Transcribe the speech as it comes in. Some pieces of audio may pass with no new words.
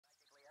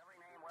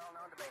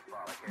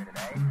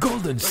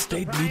Golden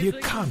State Media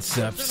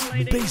Concepts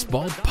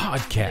Baseball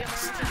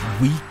Podcast.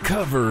 We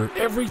cover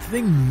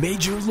everything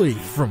Major League,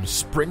 from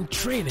spring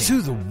training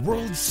to the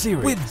World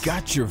Series. We've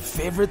got your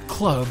favorite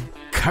club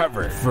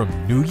covered, from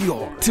New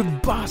York to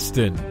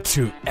Boston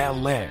to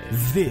LA.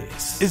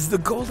 This is the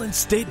Golden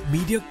State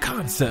Media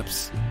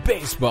Concepts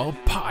Baseball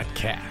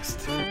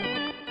Podcast.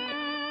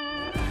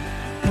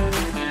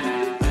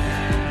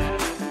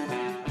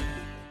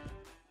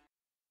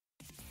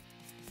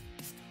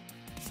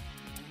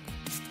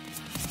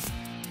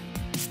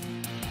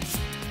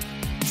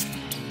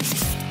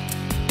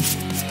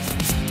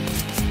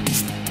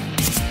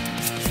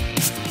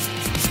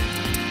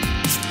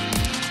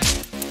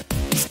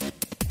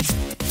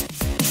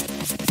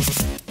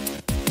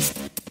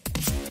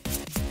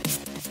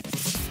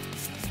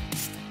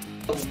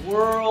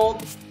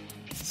 World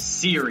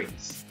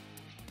Series.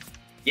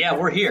 Yeah,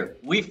 we're here.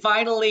 We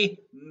finally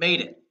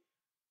made it.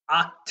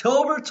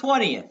 October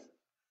 20th,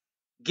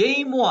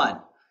 Game 1,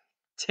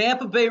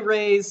 Tampa Bay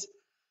Rays,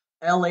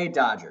 LA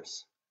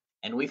Dodgers.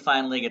 And we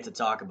finally get to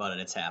talk about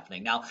it. It's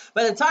happening. Now,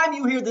 by the time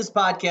you hear this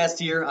podcast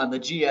here on the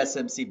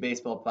GSMC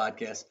Baseball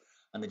Podcast,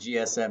 on the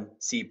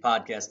GSMC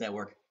Podcast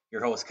Network,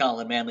 your host,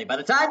 Collin Manley, by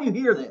the time you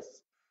hear this,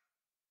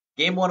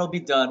 Game 1 will be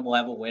done. We'll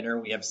have a winner.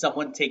 We have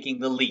someone taking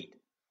the lead.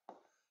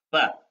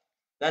 But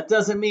that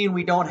doesn't mean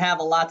we don't have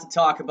a lot to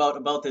talk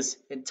about this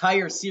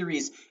entire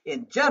series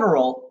in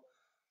general,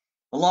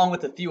 along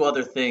with a few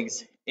other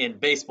things in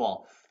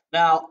baseball.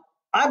 Now,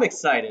 I'm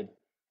excited,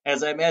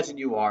 as I imagine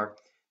you are,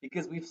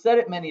 because we've said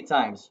it many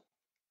times.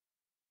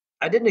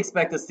 I didn't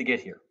expect us to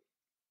get here.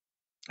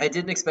 I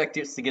didn't expect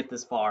us to get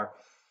this far.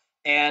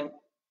 And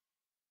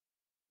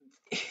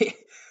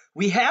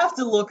we have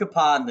to look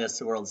upon this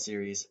World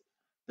Series,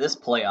 this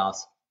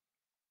playoffs,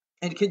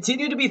 and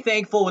continue to be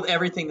thankful with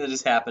everything that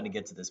has happened to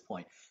get to this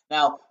point.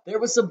 Now, there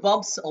were some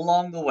bumps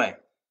along the way,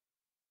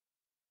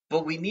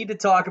 but we need to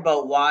talk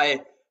about why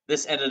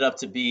this ended up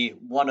to be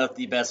one of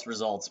the best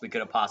results we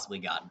could have possibly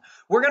gotten.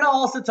 We're going to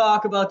also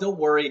talk about, don't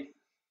worry,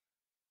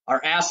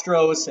 our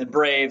Astros and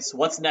Braves.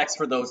 What's next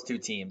for those two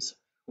teams?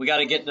 We got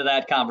to get into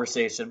that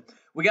conversation.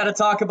 We got to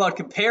talk about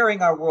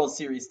comparing our World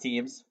Series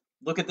teams.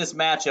 Look at this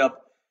matchup.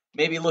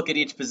 Maybe look at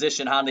each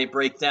position, how they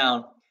break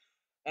down.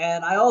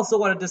 And I also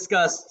want to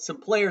discuss some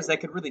players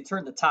that could really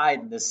turn the tide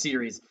in this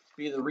series,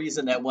 be the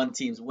reason that one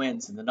team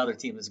wins and another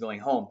team is going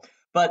home.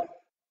 But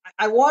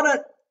I want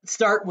to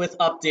start with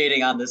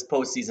updating on this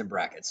postseason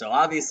bracket. So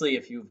obviously,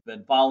 if you've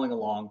been following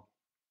along,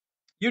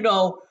 you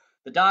know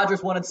the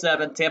Dodgers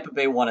 1-7, Tampa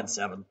Bay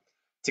 1-7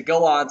 to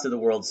go on to the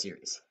World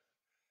Series.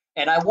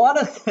 And I want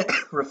to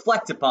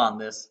reflect upon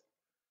this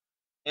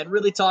and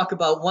really talk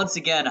about once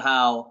again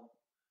how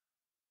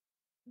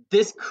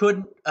this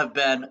couldn't have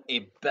been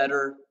a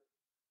better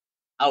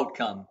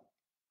outcome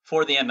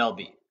for the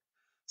MLB.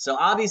 So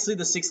obviously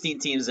the 16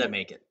 teams that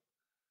make it.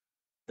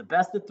 The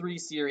best of 3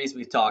 series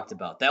we've talked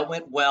about. That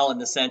went well in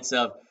the sense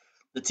of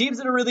the teams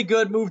that are really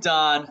good moved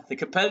on. The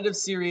competitive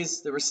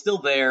series, they were still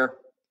there.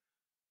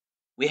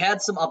 We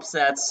had some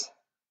upsets.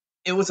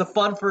 It was a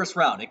fun first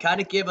round. It kind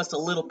of gave us a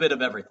little bit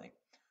of everything,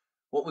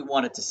 what we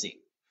wanted to see.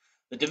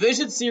 The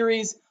division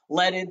series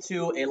led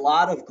into a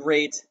lot of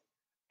great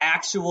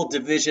actual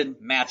division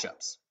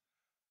matchups.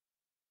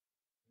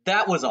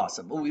 That was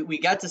awesome. We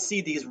got to see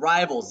these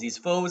rivals, these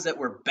foes that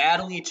were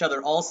battling each other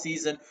all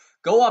season,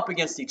 go up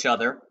against each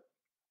other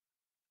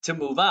to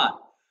move on.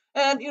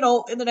 And,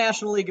 in the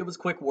National League, it was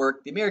quick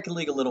work. The American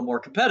League, a little more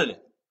competitive.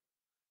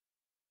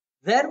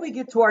 Then we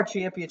get to our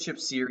championship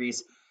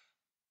series,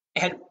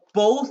 and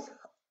both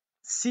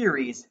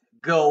series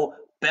go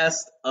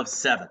best of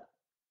 7.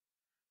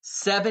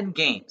 7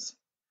 games.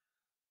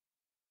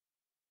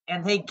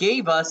 And they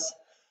gave us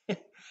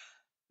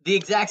the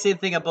exact same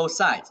thing on both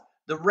sides.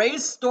 The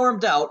Rays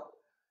stormed out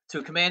to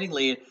a commanding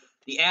lead.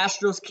 The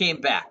Astros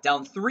came back,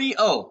 down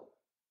 3-0.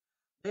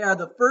 They are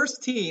the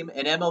first team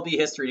in MLB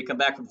history to come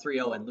back from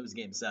 3-0 and lose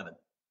Game 7.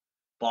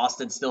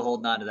 Boston still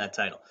holding on to that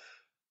title.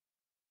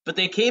 But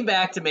they came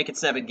back to make it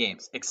 7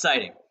 games.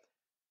 Exciting.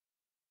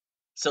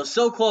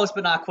 So close,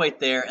 but not quite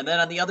there. And then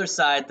on the other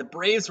side, the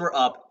Braves were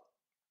up.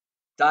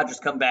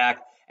 Dodgers come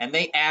back, and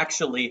they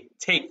actually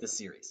take the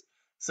series.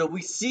 So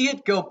we see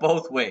it go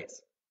both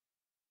ways.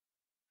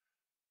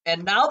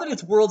 And now that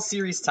it's World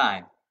Series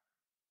time,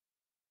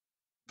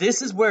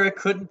 this is where it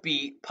couldn't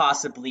be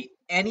possibly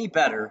any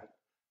better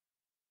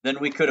than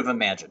we could have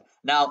imagined.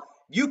 Now,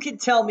 you can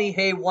tell me,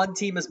 hey, one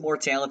team is more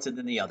talented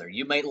than the other.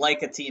 You might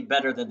like a team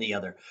better than the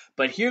other.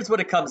 But here's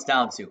what it comes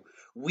down to.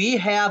 We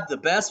have the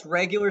best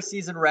regular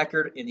season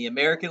record in the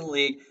American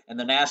League and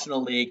the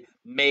National League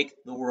make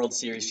the World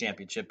Series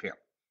championship here.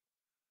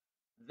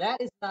 That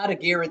is not a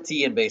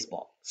guarantee in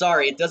baseball.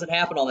 Sorry, it doesn't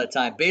happen all the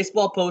time.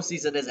 Baseball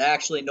postseason is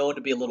actually known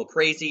to be a little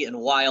crazy and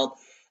wild,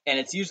 and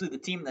it's usually the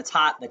team that's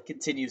hot that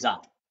continues on.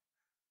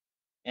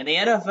 In the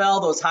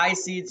NFL, those high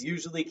seeds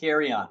usually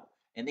carry on.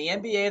 In the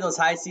NBA, those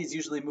high seeds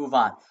usually move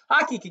on.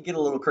 Hockey can get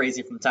a little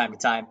crazy from time to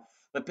time,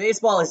 but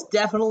baseball is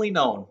definitely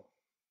known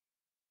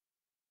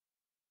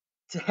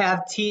to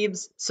have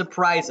teams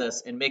surprise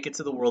us and make it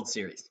to the World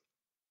Series.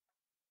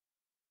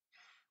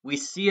 We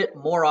see it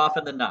more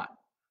often than not.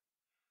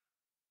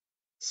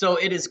 So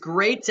it is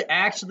great to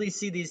actually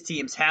see these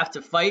teams have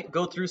to fight,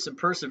 go through some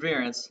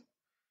perseverance,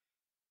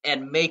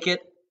 and make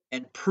it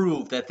and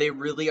prove that they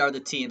really are the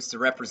teams to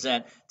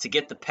represent to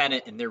get the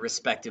pennant in their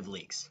respective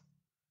leagues.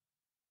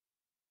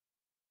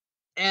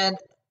 And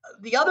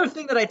the other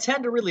thing that I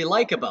tend to really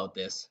like about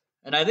this,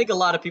 and I think a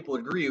lot of people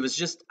would agree, was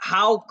just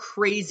how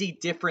crazy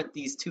different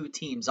these two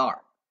teams are.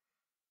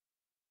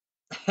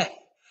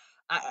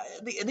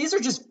 These are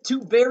just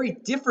two very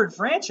different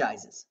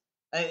franchises.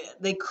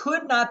 They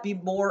could not be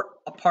more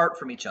apart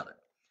from each other.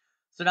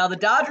 So now the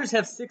Dodgers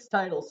have 6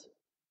 titles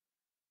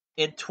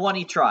in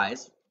 20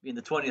 tries, being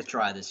the 20th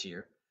try this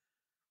year.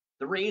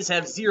 The Rays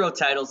have 0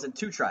 titles in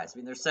 2 tries,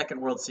 being their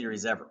second World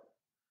Series ever.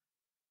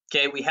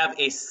 Okay, we have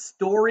a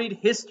storied,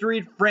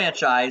 historied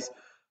franchise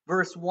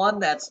versus one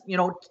that's,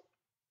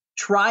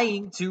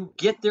 trying to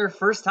get their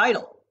first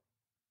title.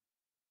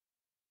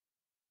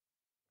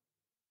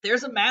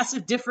 There's a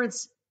massive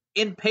difference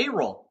in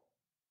payroll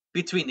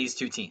between these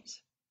two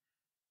teams.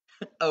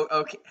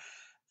 Okay.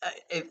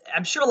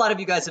 I'm sure a lot of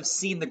you guys have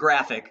seen the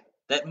graphic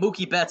that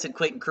Mookie Betts and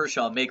Clayton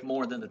Kershaw make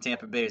more than the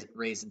Tampa Bay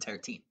Rays entire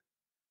team.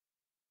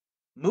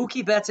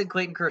 Mookie Betts and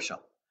Clayton Kershaw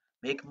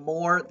make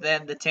more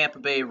than the Tampa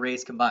Bay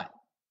Rays combined.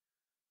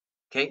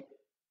 Okay?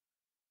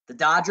 The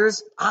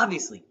Dodgers,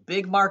 obviously,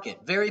 big market,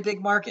 very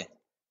big market.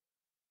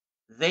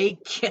 They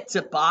get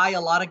to buy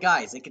a lot of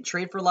guys. They can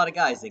trade for a lot of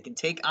guys. They can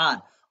take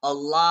on a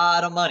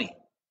lot of money.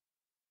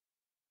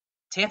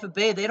 Tampa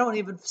Bay, they don't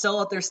even sell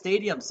out their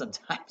stadium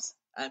sometimes.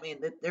 I mean,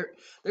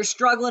 they're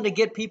struggling to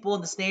get people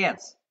in the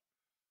stands.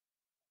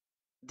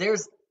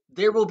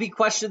 There will be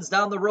questions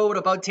down the road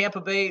about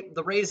Tampa Bay,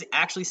 the Rays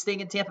actually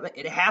staying in Tampa Bay.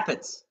 It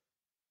happens.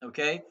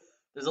 Okay?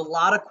 There's a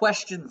lot of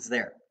questions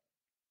there.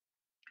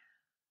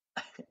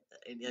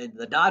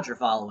 The Dodger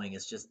following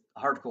is just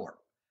hardcore.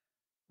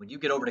 When you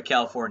get over to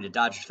California,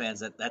 Dodgers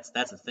fans,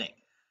 that's a thing.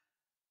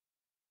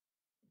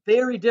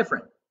 Very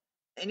different.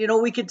 And,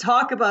 we can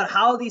talk about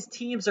how these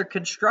teams are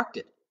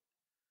constructed.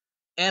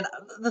 And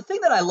the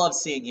thing that I love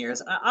seeing here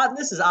is,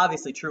 this is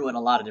obviously true in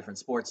a lot of different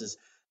sports, is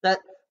that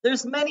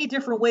there's many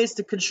different ways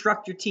to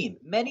construct your team,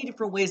 many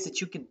different ways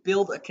that you can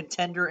build a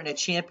contender and a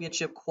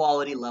championship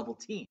quality level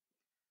team.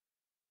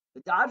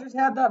 The Dodgers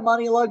have that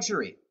money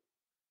luxury.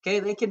 Okay,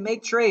 they can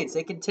make trades.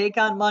 They can take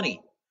on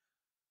money.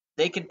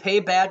 They can pay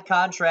bad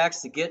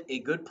contracts to get a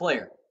good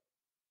player.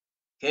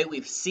 Okay,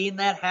 we've seen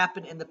that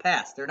happen in the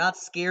past. They're not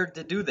scared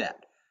to do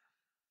that.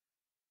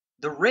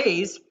 The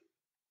Rays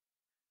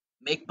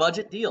make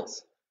budget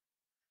deals.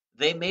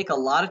 They make a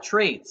lot of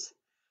trades.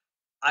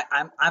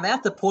 I'm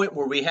at the point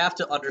where we have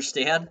to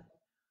understand,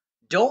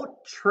 don't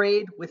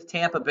trade with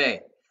Tampa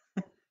Bay.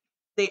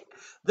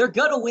 They're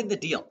going to win the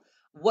deal.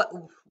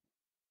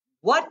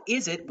 What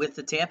is it with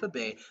the Tampa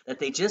Bay that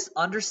they just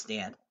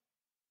understand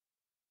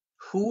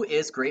who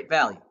is great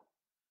value?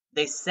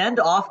 They send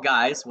off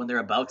guys when they're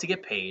about to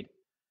get paid,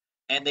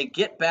 and they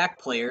get back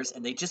players,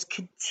 and they just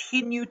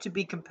continue to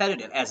be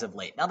competitive as of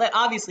late. Now, that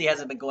obviously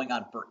hasn't been going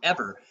on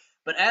forever,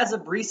 but as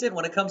of recent,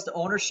 when it comes to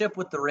ownership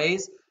with the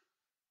Rays,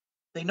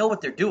 they know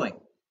what they're doing.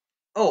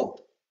 Oh,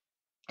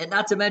 and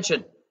not to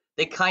mention,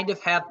 they kind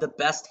of have the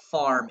best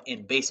farm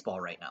in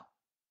baseball right now.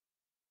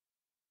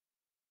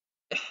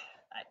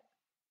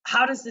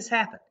 How does this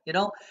happen?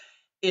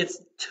 It's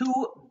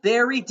two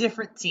very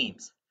different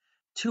teams,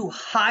 two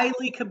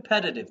highly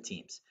competitive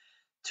teams,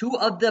 two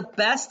of the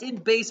best in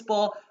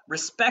baseball,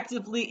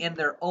 respectively, in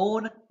their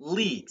own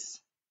leagues.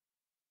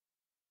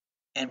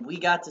 And we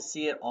got to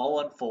see it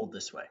all unfold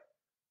this way.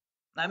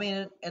 I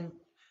mean, and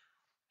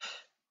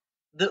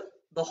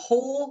the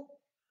whole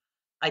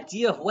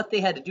idea of what they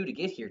had to do to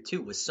get here,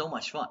 too, was so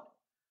much fun.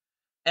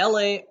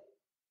 LA,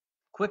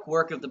 quick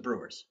work of the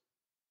Brewers.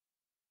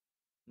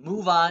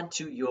 Move on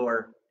to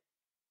your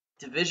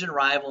division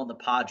rival in the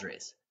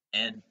Padres.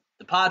 And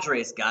the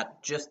Padres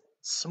got just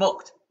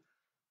smoked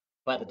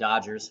by the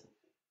Dodgers.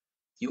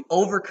 You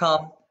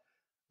overcome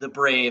the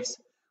Braves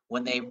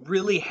when they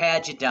really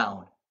had you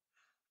down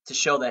to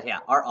show that, yeah,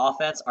 our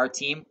offense, our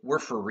team, we're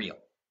for real.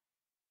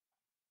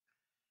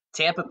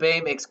 Tampa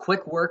Bay makes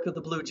quick work of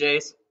the Blue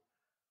Jays,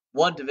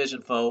 one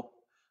division foe,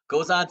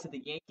 goes on to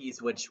the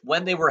Yankees, which,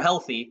 when they were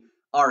healthy,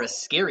 are a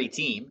scary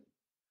team.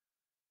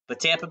 But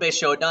Tampa Bay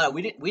showed, no,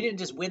 we didn't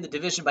just win the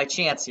division by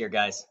chance here,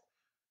 guys.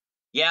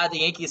 Yeah, the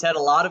Yankees had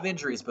a lot of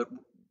injuries, but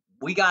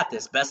we got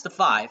this, best of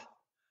 5.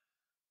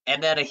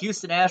 And then a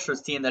Houston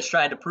Astros team that's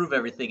trying to prove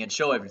everything and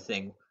show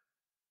everything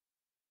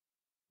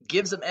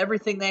gives them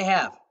everything they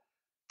have.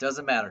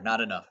 Doesn't matter,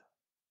 not enough.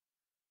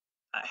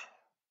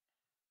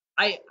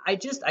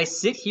 I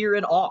sit here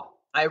in awe.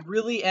 I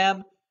really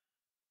am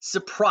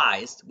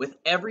surprised with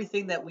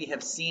everything that we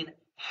have seen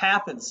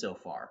happen so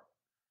far.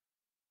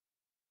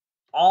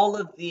 All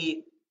of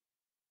the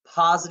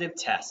positive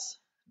tests,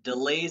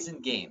 delays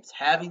in games,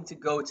 having to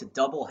go to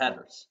double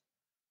headers,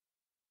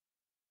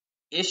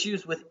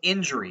 issues with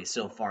injury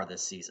so far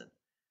this season.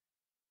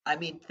 I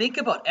mean, think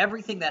about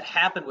everything that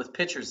happened with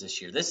pitchers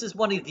this year. This is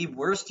one of the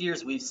worst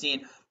years we've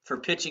seen for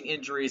pitching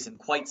injuries in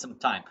quite some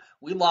time.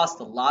 We lost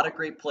a lot of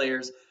great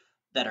players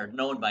that are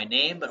known by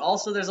name, but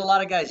also there's a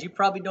lot of guys you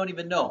probably don't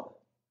even know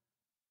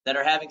that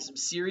are having some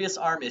serious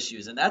arm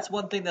issues. And that's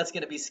one thing that's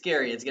going to be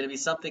scary. It's going to be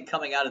something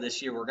coming out of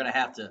this year we're going to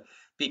have to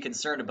be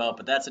concerned about,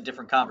 but that's a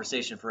different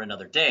conversation for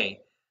another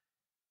day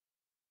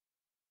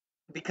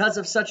because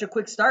of such a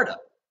quick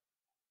startup.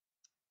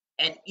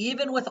 And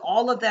even with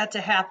all of that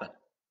to happen,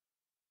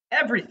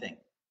 everything,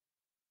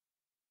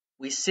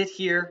 we sit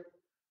here,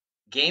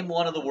 game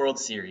one of the World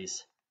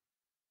Series,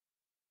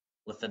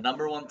 with the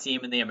number one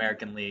team in the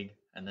American League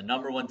and the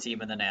number one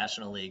team in the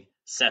National League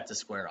set to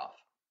square off.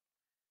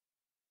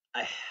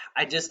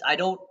 I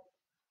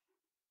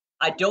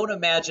don't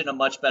imagine a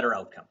much better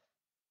outcome.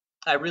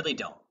 I really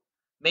don't.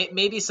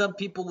 Maybe some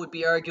people would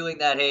be arguing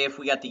that, hey, if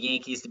we got the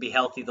Yankees to be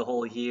healthy the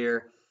whole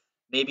year,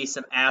 maybe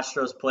some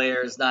Astros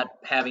players not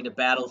having to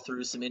battle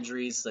through some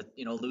injuries, like,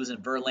 losing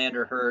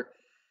Verlander hurt.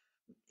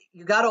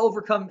 You got to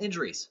overcome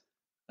injuries.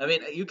 I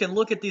mean, you can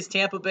look at these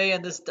Tampa Bay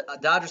and this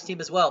Dodgers team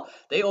as well.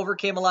 They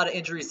overcame a lot of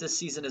injuries this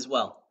season as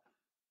well.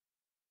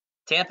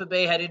 Tampa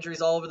Bay had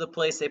injuries all over the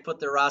place. They put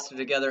their roster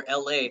together.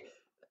 LA,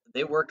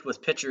 they worked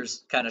with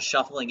pitchers kind of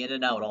shuffling in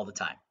and out all the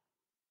time.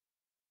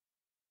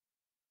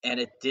 And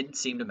it didn't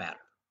seem to matter.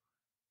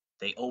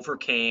 They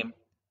overcame.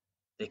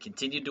 They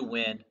continued to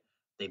win.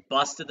 They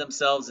busted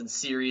themselves in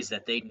series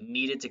that they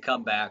needed to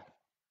come back.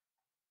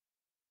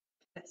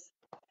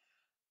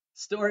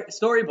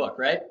 Storybook,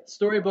 right?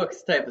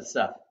 Storybooks type of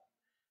stuff.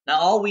 Now,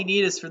 all we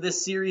need is for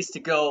this series to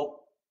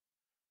go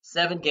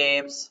 7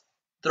 games,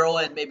 throw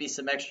in maybe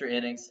some extra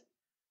innings.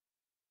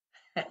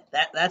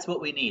 That's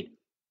what we need.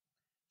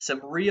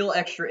 Some real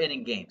extra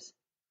inning games.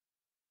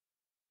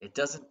 It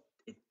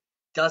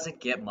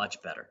doesn't get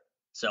much better.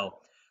 So,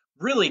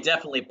 really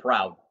definitely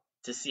proud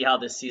to see how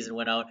this season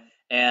went out.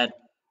 And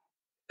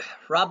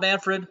Rob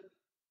Manfred,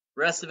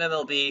 rest of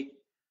MLB,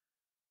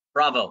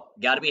 bravo.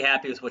 Got to be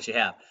happy with what you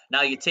have.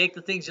 Now, you take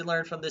the things you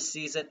learned from this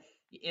season,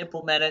 you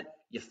implement it,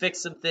 you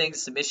fix some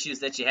things, some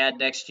issues that you had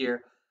next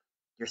year.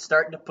 You're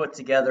starting to put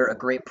together a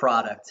great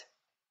product.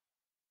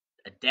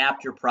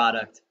 Adapt your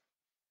product.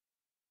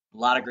 A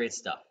lot of great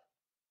stuff.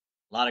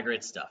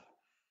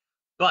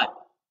 But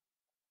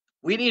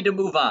we need to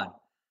move on.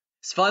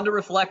 It's fun to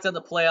reflect on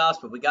the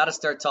playoffs, but we got to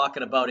start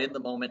talking about in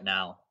the moment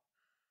now.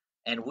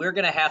 And we're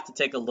going to have to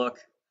take a look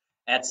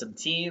at some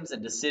teams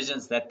and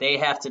decisions that they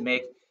have to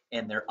make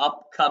in their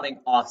upcoming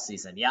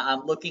offseason. Yeah,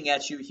 I'm looking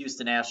at you,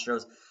 Houston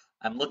Astros.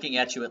 I'm looking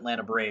at you,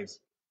 Atlanta Braves.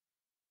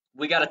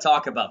 We got to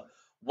talk about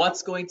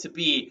what's going to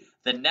be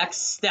the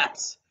next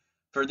steps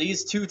for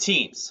these two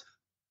teams.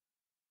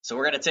 So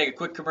we're going to take a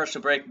quick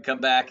commercial break and come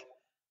back,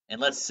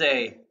 and let's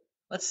see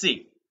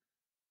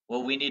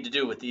what we need to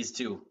do with these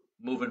two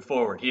moving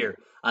forward here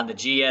on the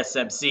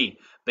GSMC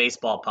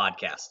Baseball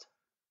Podcast.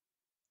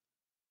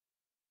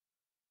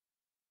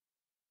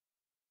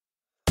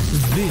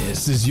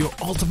 This is your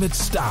ultimate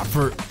stop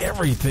for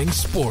everything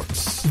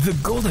sports. The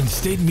Golden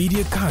State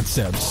Media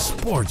Concepts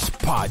Sports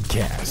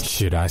Podcast.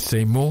 Should I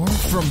say more?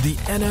 From the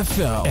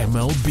NFL,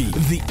 MLB,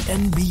 the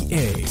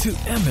NBA to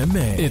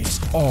MMA, it's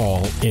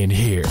all in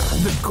here.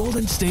 The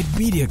Golden State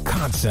Media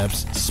Concepts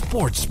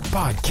Sports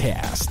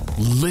Podcast.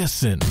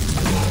 Listen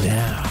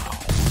now.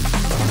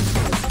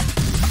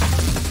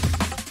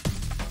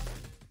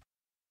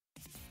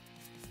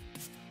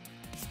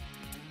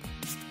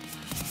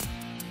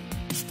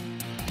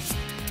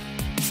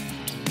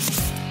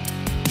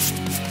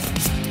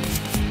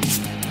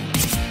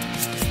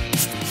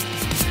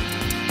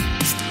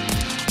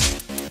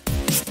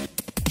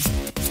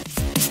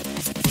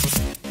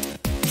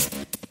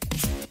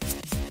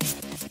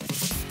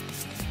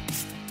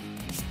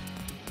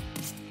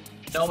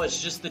 No,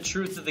 it's just the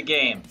truth of the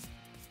game.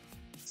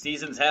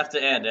 Seasons have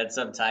to end at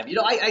some time.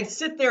 I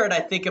sit there and I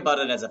think about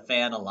it as a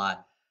fan a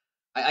lot.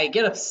 I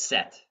get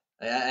upset.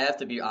 I have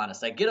to be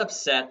honest. I get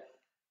upset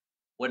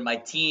when my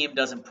team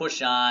doesn't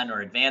push on or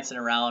advancing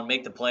around,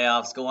 make the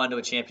playoffs, go on to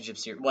a championship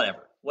series,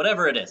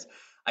 whatever it is.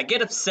 I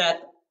get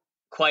upset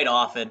quite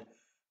often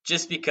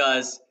just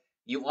because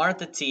you aren't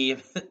the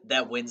team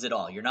that wins it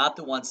all. You're not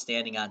the one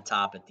standing on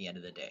top at the end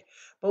of the day.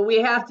 But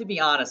we have to be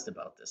honest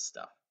about this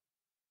stuff.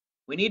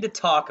 We need to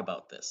talk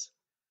about this.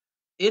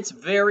 It's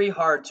very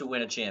hard to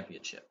win a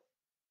championship.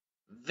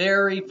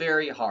 Very,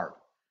 very hard.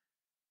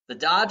 The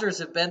Dodgers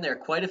have been there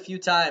quite a few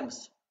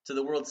times to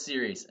the World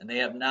Series, and they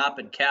have not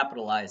been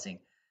capitalizing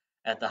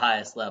at the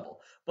highest level.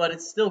 But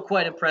it's still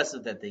quite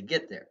impressive that they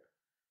get there.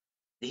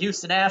 The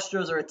Houston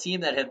Astros are a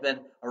team that have been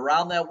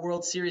around that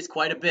World Series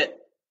quite a bit.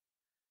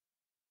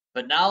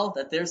 But now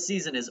that their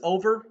season is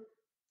over,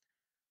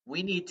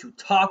 we need to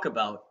talk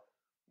about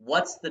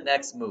what's the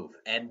next move.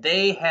 And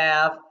they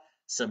have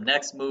some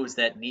next moves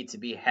that need to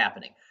be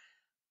happening.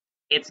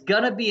 It's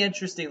going to be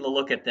interesting to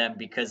look at them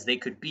because they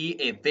could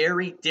be a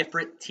very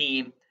different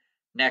team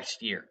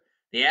next year.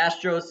 The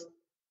Astros,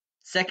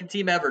 second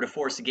team ever to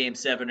force a Game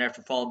 7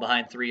 after falling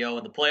behind 3-0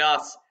 in the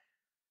playoffs.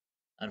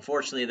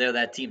 Unfortunately, they're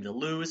that team to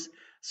lose.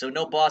 So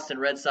no Boston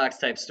Red Sox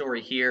type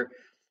story here.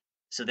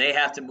 So they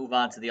have to move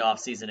on to the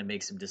offseason and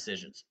make some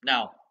decisions.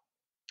 Now,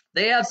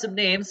 they have some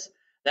names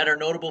that are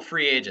notable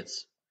free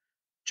agents.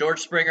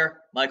 George Springer,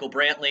 Michael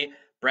Brantley,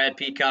 Brad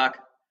Peacock,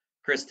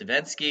 Chris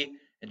Davinsky,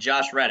 and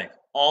Josh Reddick,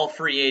 all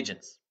free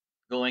agents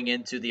going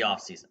into the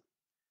offseason.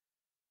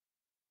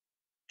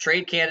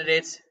 Trade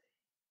candidates,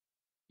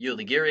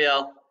 Yuli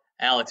Gurriel,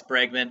 Alex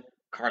Bregman,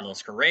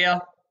 Carlos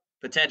Correa,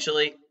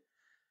 potentially.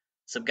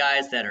 Some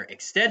guys that are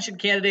extension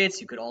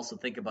candidates. You could also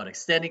think about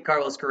extending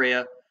Carlos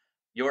Correa,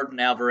 Jordan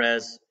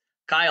Alvarez,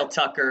 Kyle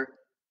Tucker,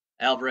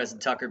 Alvarez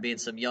and Tucker being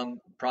some young,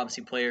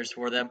 promising players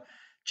for them,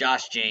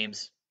 Josh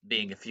James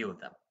being a few of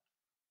them.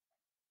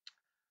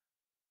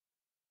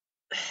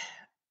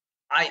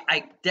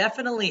 I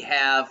definitely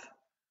have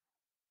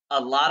a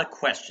lot of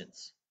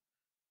questions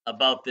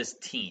about this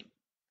team.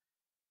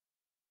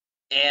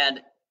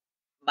 And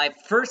my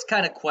first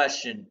kind of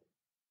question,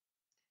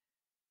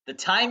 the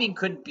timing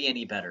couldn't be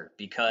any better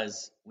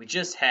because we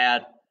just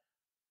had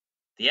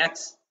the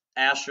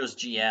ex-Astros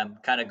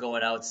GM kind of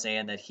going out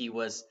saying that he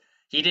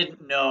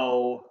didn't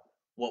know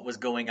what was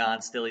going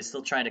on still. He's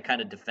still trying to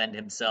kind of defend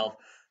himself,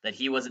 that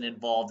he wasn't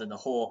involved in the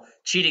whole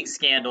cheating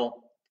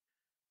scandal,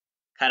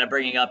 kind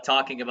of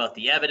talking about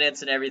the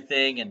evidence and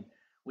everything. And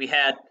we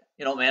had,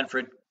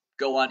 Manfred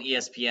go on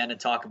ESPN and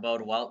talk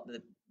about, well,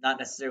 not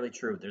necessarily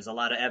true. There's a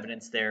lot of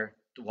evidence there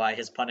why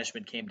his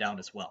punishment came down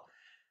as well.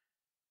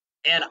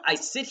 And I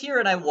sit here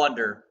and I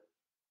wonder,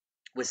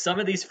 with some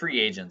of these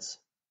free agents,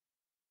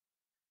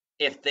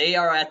 if they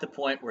are at the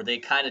point where they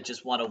kind of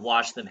just want to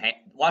wash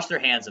their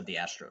hands of the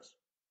Astros,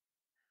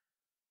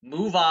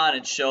 move on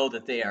and show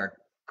that they are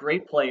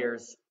great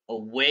players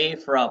away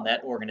from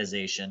that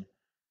organization,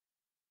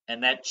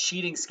 and that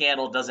cheating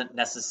scandal doesn't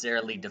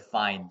necessarily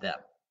define them.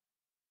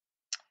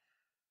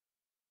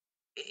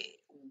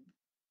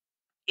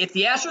 If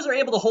the Astros are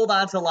able to hold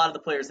on to a lot of the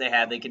players they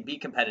have, they can be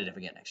competitive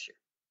again next year.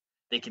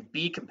 They can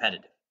be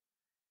competitive.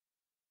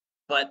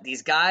 But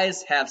these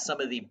guys have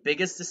some of the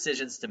biggest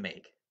decisions to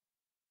make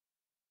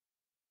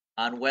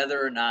on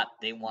whether or not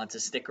they want to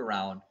stick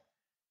around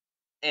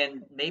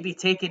and maybe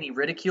take any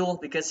ridicule,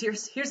 because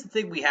here's the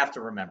thing we have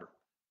to remember.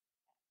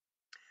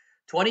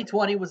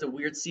 2020 was a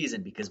weird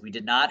season because we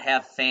did not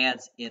have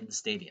fans in the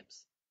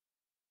stadiums.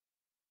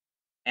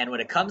 And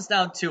when it comes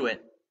down to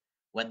it,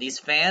 when these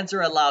fans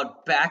are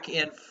allowed back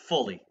in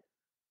fully,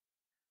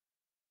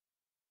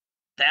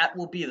 that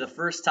will be the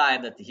first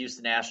time that the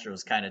Houston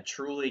Astros kind of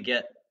truly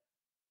get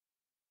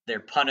their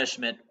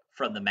punishment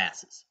from the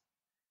masses.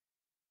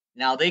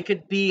 Now, they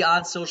could be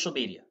on social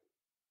media.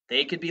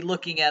 They could be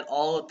looking at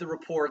all of the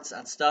reports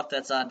on stuff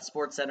that's on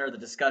SportsCenter, the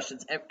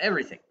discussions,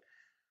 everything.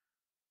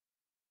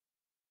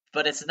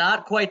 But it's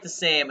not quite the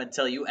same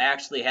until you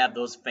actually have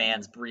those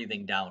fans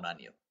breathing down on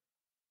you.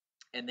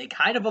 And they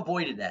kind of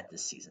avoided that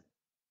this season.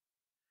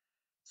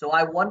 So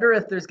I wonder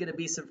if there's going to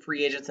be some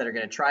free agents that are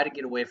going to try to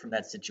get away from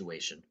that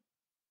situation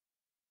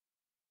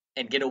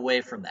and get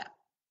away from that.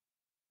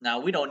 Now,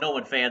 we don't know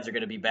when fans are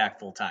going to be back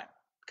full time.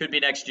 Could be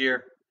next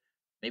year,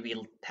 maybe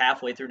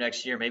halfway through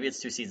next year, maybe it's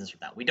 2 seasons from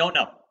now. We don't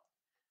know.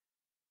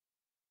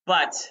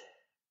 But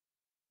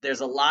there's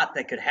a lot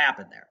that could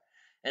happen there.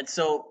 And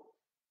so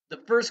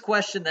the first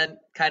question then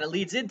kind of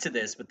leads into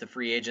this with the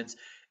free agents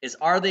is,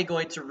 are they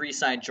going to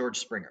re-sign George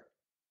Springer?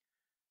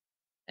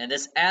 And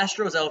this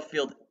Astros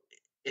outfield,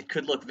 it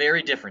could look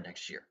very different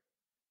next year.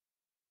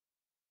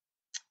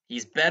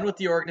 He's been with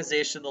the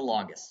organization the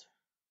longest.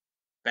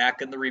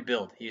 Back in the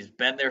rebuild. He's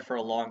been there for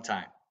a long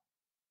time.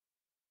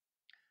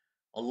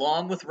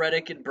 Along with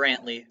Reddick and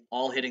Brantley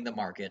all hitting the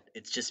market,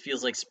 it just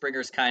feels like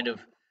Springer's kind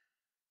of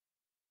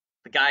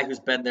the guy who's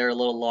been there a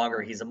little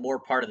longer. He's a more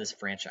part of this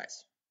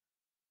franchise.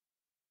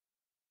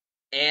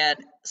 And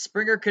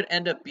Springer could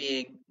end up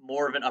being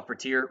more of an upper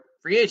tier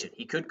free agent.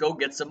 He could go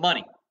get some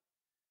money.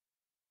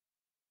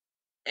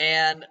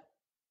 And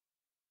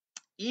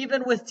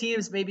even with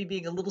teams maybe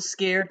being a little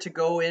scared to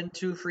go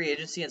into free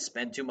agency and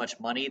spend too much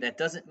money, that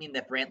doesn't mean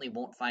that Brantley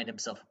won't find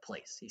himself a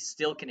place. He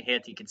still can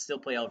hit. He can still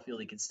play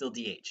outfield. He can still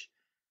DH.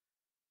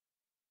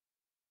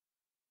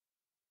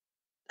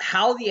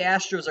 How the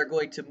Astros are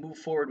going to move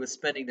forward with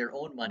spending their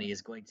own money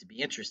is going to be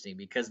interesting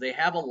because they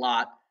have a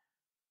lot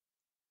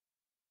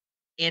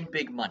in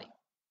big money.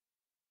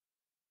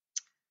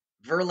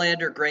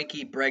 Verlander,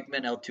 Greinke,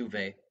 Bregman,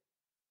 Altuve.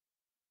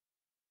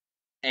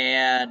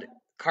 And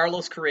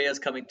Carlos Correa is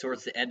coming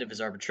towards the end of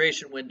his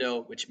arbitration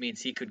window, which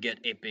means he could get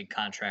a big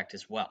contract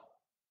as well.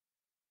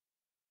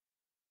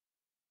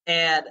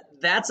 And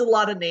that's a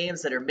lot of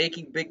names that are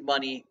making big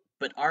money,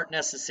 but aren't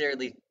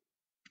necessarily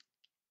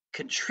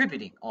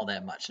contributing all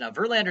that much. Now,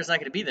 Verlander's not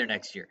going to be there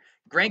next year.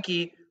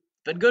 Greinke,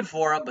 been good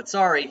for him, but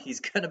sorry, he's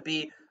going to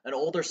be an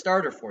older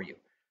starter for you.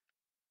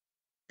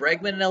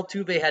 Bregman and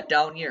Altuve had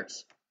down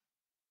years.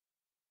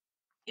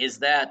 Is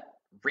that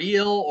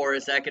real, or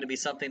is that going to be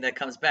something that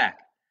comes back?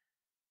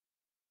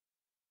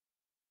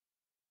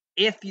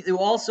 If you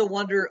also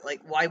wonder,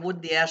 why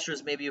wouldn't the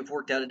Astros maybe have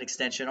worked out an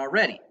extension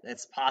already?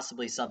 That's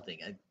possibly something.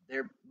 They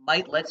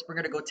might let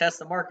Springer to go test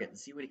the market and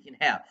see what he can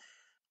have.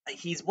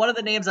 He's one of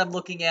the names I'm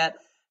looking at.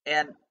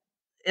 And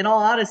in all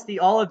honesty,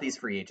 all of these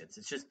free agents,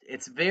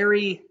 it's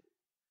very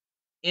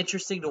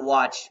interesting to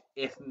watch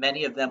if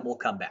many of them will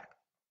come back.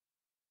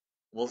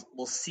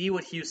 We'll see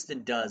what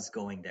Houston does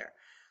going there.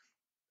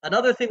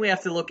 Another thing we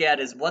have to look at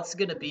is what's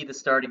going to be the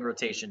starting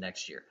rotation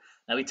next year.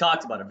 Now, we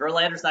talked about it.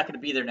 Verlander's not going to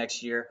be there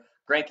next year.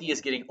 Greinke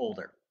is getting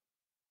older.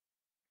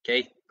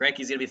 Okay?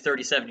 Greinke's going to be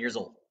 37 years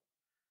old.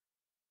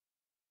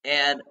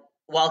 And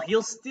while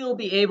he'll still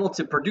be able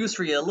to produce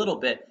for you a little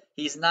bit,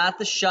 he's not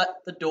the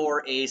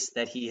shut-the-door ace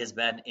that he has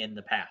been in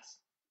the past.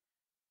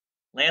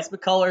 Lance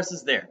McCullers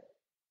is there.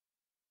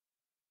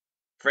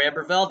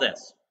 Framber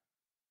Valdez,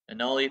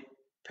 Anoli,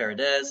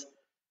 Paredes,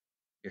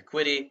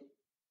 Urquidy,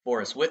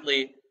 Forrest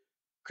Whitley,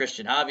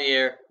 Christian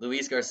Javier,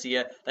 Luis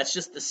Garcia. That's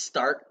just the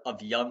start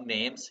of young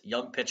names,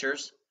 young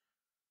pitchers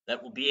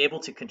that will be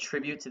able to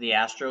contribute to the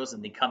Astros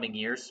in the coming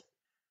years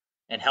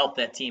and help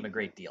that team a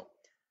great deal.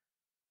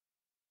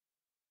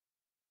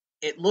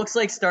 It looks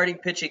like starting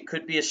pitching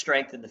could be a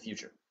strength in the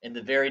future, in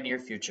the very near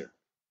future.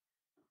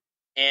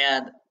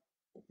 And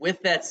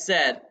with that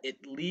said,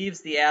 it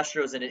leaves the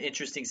Astros in an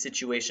interesting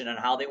situation on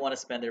how they want to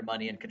spend their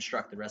money and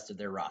construct the rest of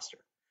their roster.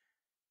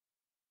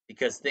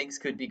 Because things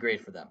could be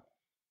great for them.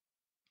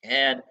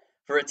 And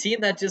for a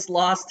team that just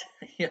lost,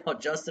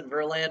 Justin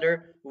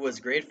Verlander, who was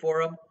great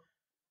for them,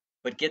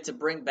 but get to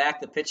bring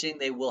back the pitching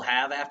they will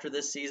have after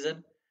this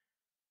season,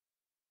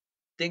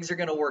 things are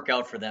going to work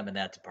out for them in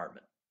that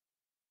department.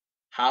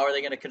 How are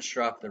they going to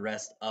construct the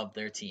rest of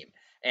their team?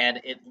 And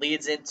it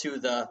leads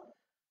into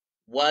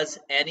was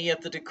any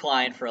of the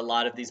decline for a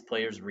lot of these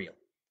players real?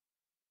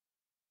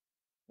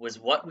 Was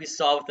what we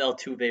saw with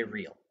Altuve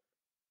real?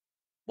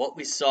 What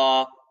we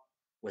saw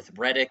with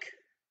Reddick,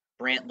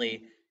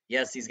 Brantley,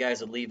 yes, these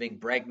guys are leaving,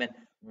 Bregman,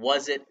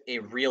 was it a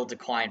real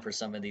decline for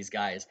some of these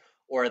guys?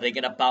 Or are they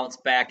going to bounce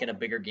back in a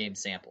bigger game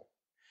sample?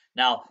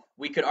 Now,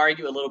 we could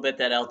argue a little bit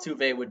that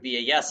Altuve would be a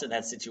yes in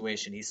that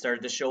situation. He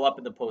started to show up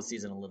in the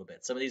postseason a little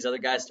bit. Some of these other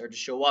guys started to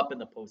show up in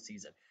the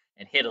postseason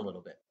and hit a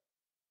little bit.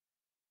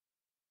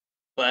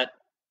 But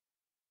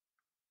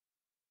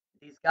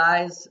these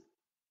guys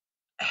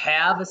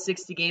have a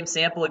 60-game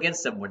sample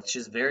against them, which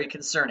is very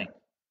concerning.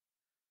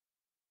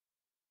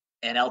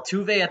 And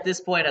Altuve at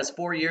this point has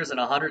 4 years and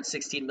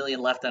 $116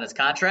 million left on his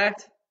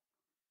contract.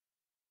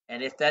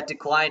 And if that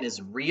decline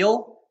is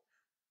real,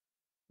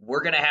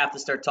 we're going to have to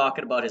start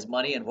talking about his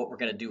money and what we're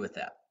going to do with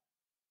that.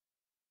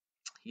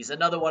 He's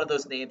another one of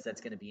those names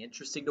that's going to be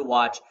interesting to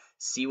watch,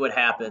 see what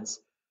happens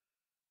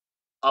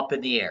up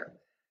in the air.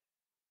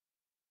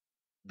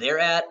 They're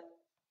at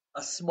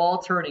a small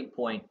turning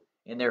point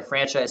in their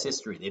franchise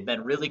history. They've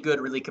been really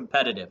good, really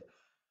competitive,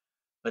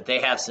 but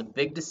they have some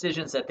big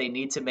decisions that they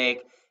need to make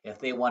if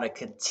they want to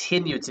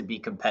continue to be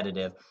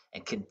competitive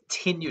and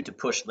continue to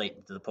push late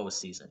into the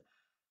postseason.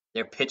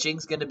 Their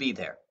pitching's going to be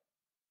there.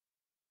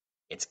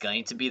 It's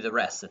going to be the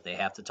rest that they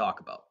have to talk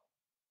about.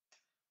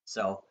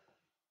 So,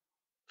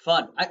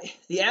 fun.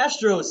 The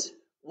Astros,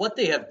 what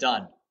they have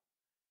done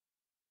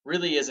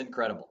really is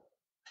incredible.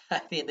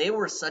 I mean, they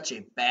were such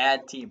a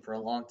bad team for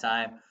a long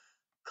time,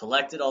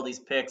 collected all these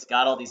picks,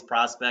 got all these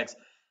prospects,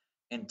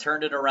 and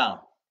turned it around.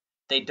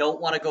 They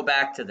don't want to go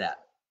back to that.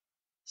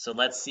 So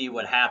let's see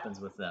what happens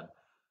with them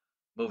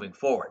moving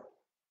forward.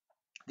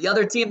 The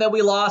other team that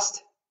we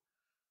lost,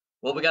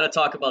 well, we got to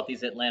talk about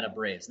these Atlanta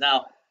Braves.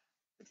 Now,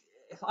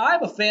 if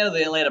I'm a fan of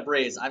the Atlanta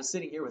Braves, I'm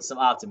sitting here with some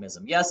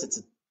optimism. Yes, it's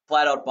a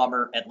flat-out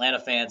bummer, Atlanta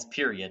fans,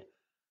 period.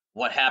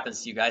 What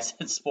happens to you guys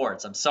in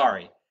sports? I'm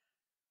sorry.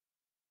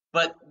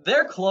 But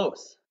they're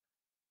close.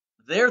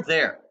 They're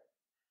there.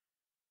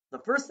 The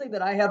first thing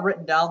that I had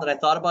written down that I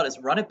thought about is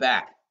run it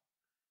back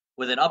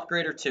with an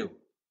upgrade or two.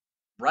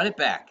 Run it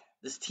back.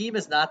 This team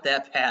is not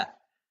that bad.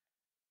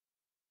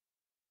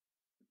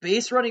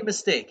 Base running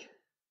mistake.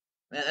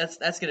 Man,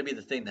 that's going to be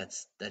the thing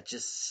that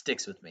just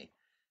sticks with me.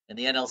 And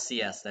the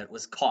NLCS, that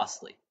was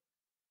costly.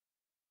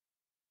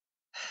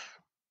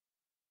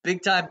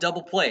 Big time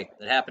double play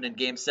that happened in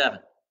Game 7.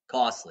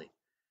 Costly.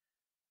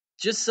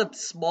 Just some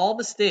small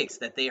mistakes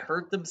that they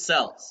hurt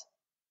themselves.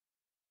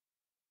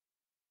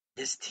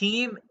 This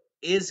team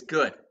is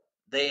good.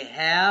 They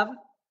have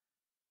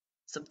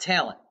some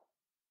talent.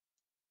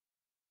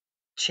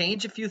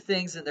 Change a few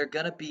things and they're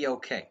going to be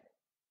okay.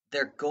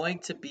 They're going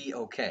to be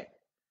okay.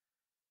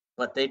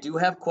 But they do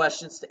have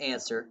questions to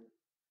answer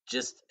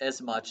just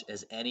as much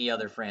as any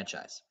other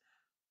franchise.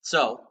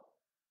 So,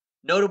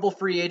 notable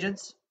free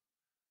agents,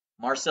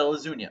 Marcell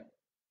Ozuna.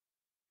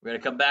 We're going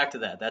to come back to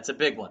that. That's a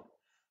big one.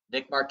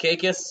 Nick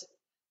Markakis,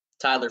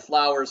 Tyler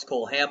Flowers,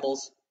 Cole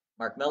Hamels,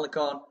 Mark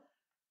Melicone,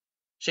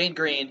 Shane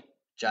Green,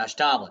 Josh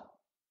Tomlin.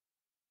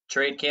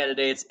 Trade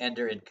candidates,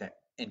 Ender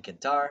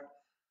Incantar.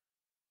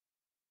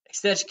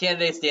 Extension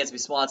candidates, Dansby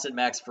Swanson,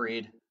 Max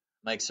Fried,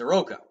 Mike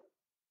Soroka.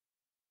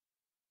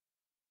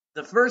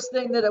 The first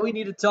thing that we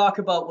need to talk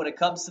about when it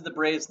comes to the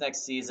Braves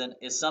next season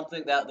is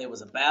something that there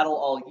was a battle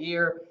all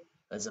year.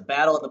 There's a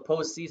battle in the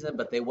postseason,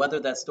 but they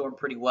weathered that storm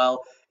pretty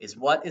well, is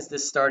what is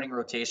this starting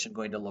rotation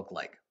going to look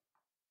like?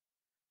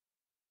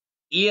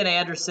 Ian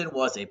Anderson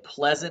was a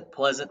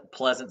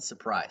pleasant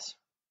surprise.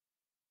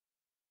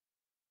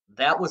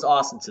 That was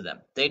awesome to them.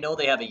 They know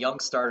they have a young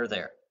starter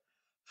there.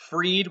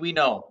 Fried, we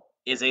know,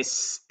 is a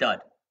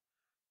stud.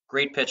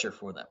 Great pitcher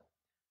for them.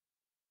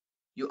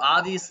 You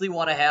obviously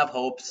want to have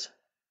hopes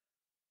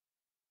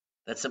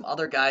that some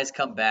other guys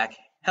come back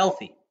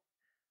healthy.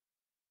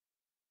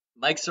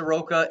 Mike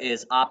Soroka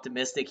is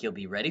optimistic he'll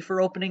be ready for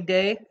opening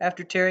day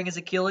after tearing his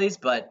Achilles,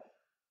 but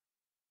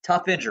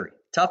tough injury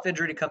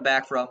to come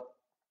back from.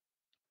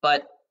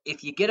 But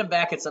if you get him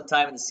back at some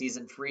time in the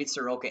season, Fried,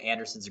 Soroka,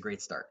 Anderson's a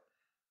great start.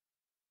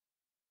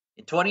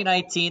 In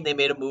 2019, they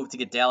made a move to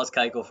get Dallas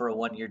Keuchel for a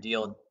one-year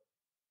deal, and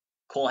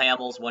Cole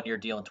Hamels one-year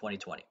deal in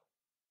 2020.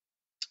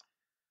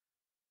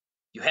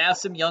 You have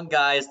some young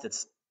guys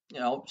that's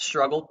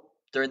struggled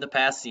during the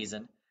past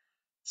season.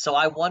 So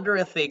I wonder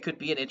if they could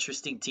be an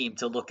interesting team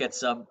to look at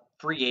some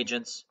free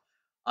agents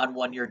on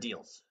one-year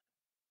deals.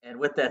 And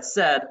with that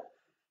said,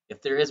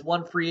 if there is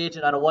one free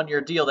agent on a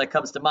one-year deal that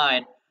comes to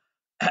mind,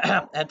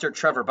 enter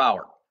Trevor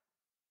Bauer.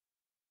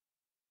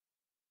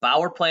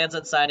 Bauer plans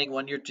on signing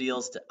one-year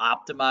deals to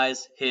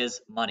optimize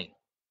his money.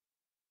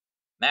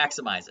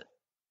 Maximize it.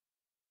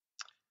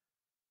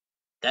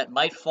 That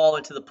might fall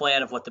into the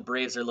plan of what the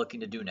Braves are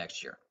looking to do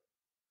next year.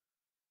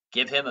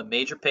 Give him a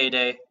major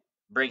payday,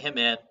 bring him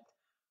in,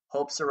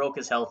 hope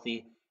Soroka's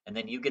healthy, and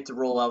then you get to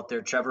roll out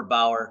there Trevor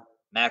Bauer,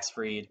 Max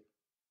Fried,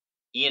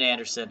 Ian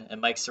Anderson,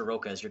 and Mike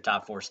Soroka as your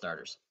top 4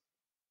 starters.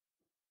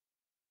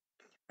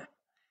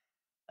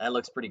 That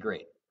looks pretty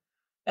great.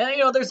 And,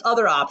 there's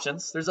other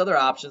options.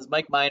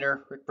 Mike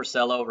Minor, Rick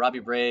Porcello, Robbie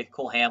Ray,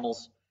 Cole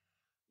Hamels.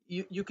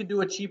 You can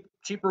do a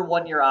cheaper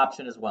one-year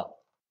option as well.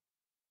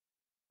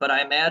 But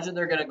I imagine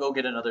they're going to go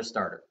get another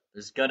starter.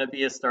 There's going to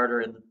be a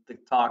starter in the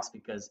talks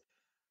because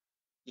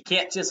you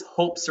can't just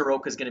hope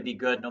Soroka's going to be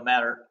good no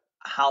matter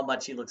how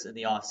much he looks in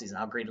the offseason,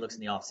 how great he looks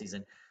in the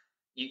offseason.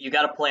 You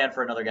got to plan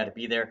for another guy to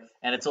be there,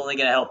 and it's only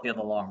going to help you in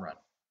the long run.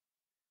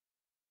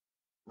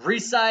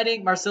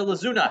 Re-signing Marcell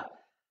Ozuna.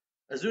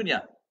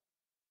 The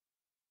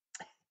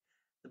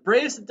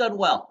Braves have done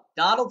well.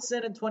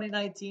 Donaldson in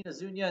 2019,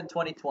 Ozuna in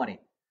 2020.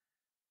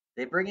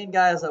 They bring in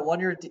guys on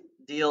one-year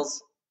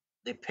deals.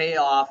 They pay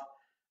off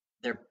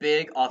their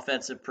big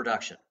offensive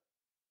production.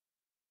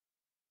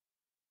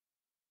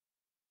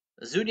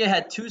 Ozuna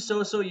had 2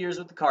 so-so years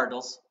with the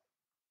Cardinals.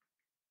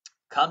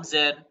 Comes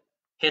in,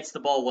 hits the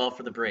ball well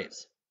for the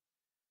Braves.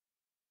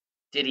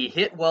 Did he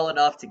hit well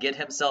enough to get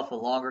himself a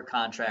longer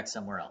contract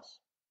somewhere else?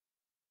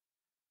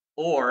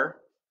 Or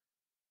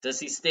does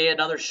he stay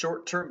another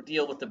short-term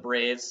deal with the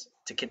Braves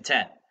to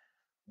contend?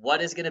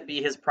 What is going to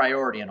be his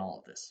priority in all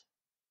of this?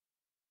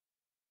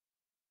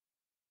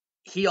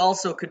 He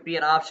also could be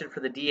an option for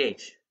the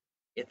DH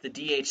if the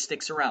DH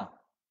sticks around.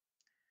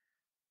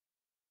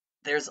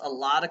 There's a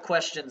lot of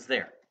questions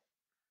there.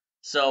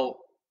 So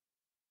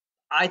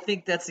I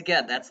think that's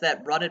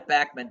that run it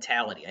back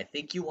mentality. I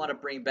think you want to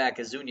bring back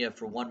Ozuna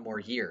for one more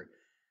year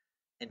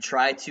and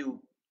try to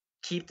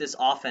keep this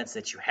offense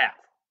that you have.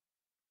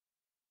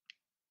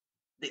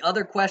 The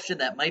other question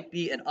that might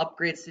be an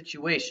upgrade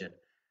situation,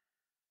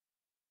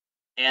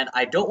 and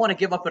I don't want to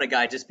give up on a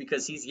guy just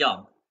because he's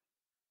young,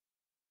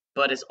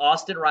 but is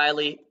Austin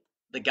Riley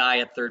the guy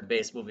at third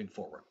base moving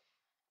forward?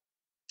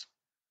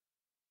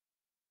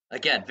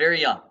 Again,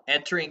 very young.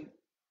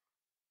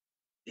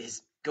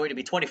 He's going to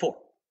be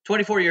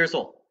 24 years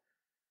old.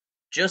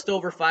 Just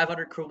over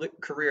 500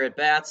 career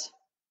at-bats.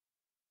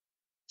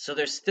 So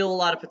there's still a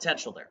lot of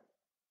potential there.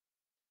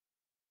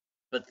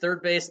 But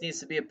third base needs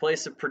to be a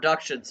place of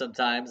production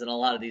sometimes in a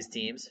lot of these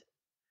teams.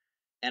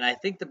 And I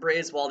think the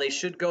Braves, while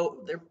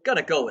they're going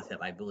to go with him,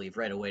 I believe,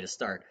 right away to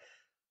start.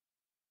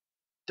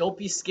 Don't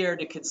be scared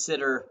to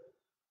consider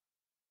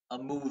a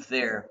move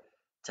there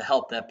to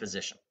help that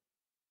position.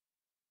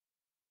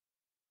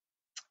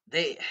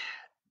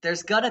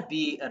 There's going to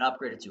be an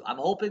upgrade or two. I'm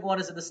hoping one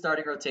is in the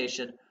starting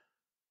rotation.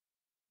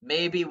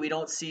 Maybe we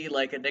don't see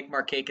like a Nick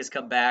Markakis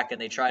come back and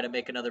they try to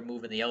make another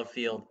move in the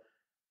outfield.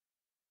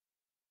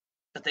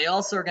 But they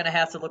also are going to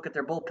have to look at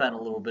their bullpen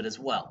a little bit as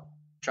well.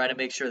 Try to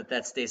make sure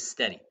that stays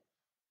steady.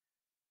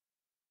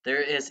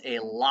 There is a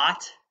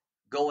lot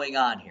going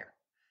on here.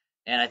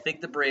 And I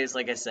think the Braves,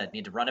 like I said,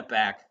 need to run it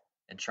back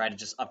and try to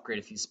just upgrade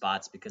a few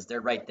spots because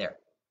they're right there.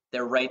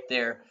 They're right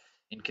there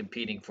in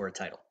competing for a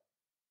title.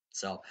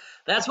 So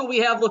that's what we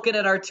have looking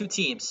at our two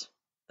teams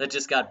that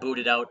just got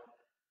booted out.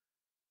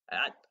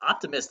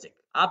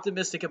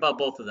 Optimistic about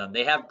both of them.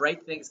 They have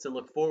bright things to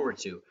look forward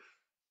to.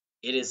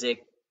 It is a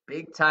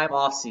big time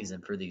off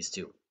season for these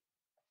two.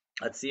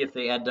 Let's see if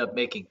they end up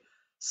making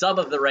some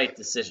of the right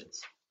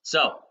decisions.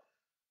 So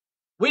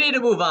we need to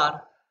move on,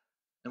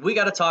 and we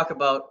got to talk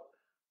about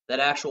that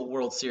actual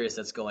World Series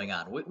that's going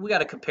on. We got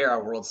to compare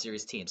our World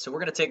Series teams. So we're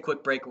going to take a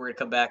quick break. We're going to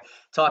come back,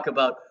 talk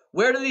about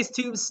where do these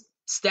teams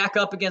stack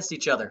up against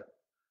each other?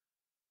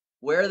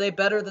 Where are they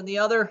better than the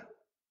other?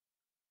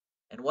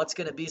 And what's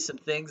going to be some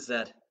things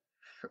that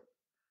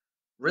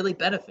really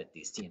benefit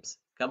these teams?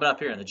 Coming up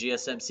here on the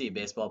GSMC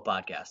Baseball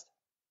Podcast.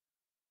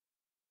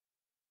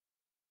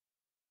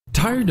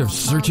 Tired of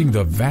searching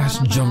the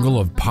vast jungle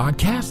of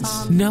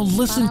podcasts? Now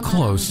listen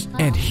close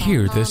and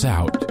hear this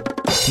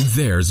out.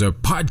 There's a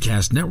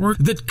podcast network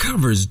that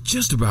covers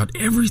just about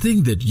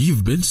everything that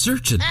you've been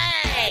searching.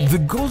 Hey! The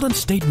Golden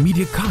State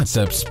Media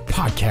Concepts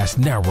Podcast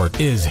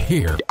Network is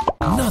here.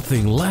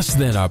 Nothing less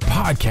than a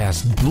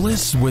podcast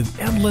bliss with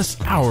endless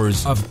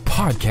hours of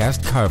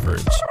podcast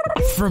coverage.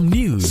 From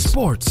news,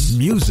 sports,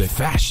 music,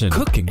 fashion,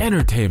 cooking,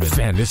 entertainment,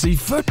 fantasy,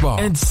 football,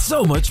 and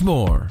so much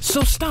more.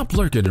 So stop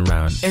lurking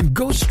around and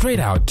go straight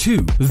out to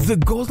the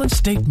Golden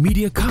State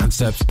Media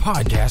Concepts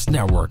Podcast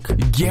Network.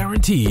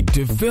 Guaranteed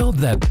to fill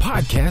that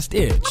podcast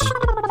itch.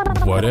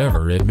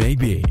 Whatever it may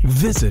be.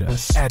 Visit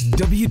us at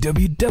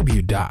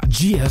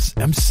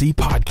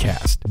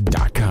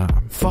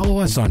www.gsmcpodcast.com. Follow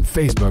us on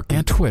Facebook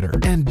and Twitter,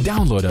 and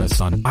download us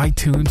on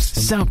iTunes,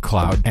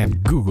 SoundCloud,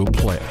 and Google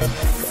Play.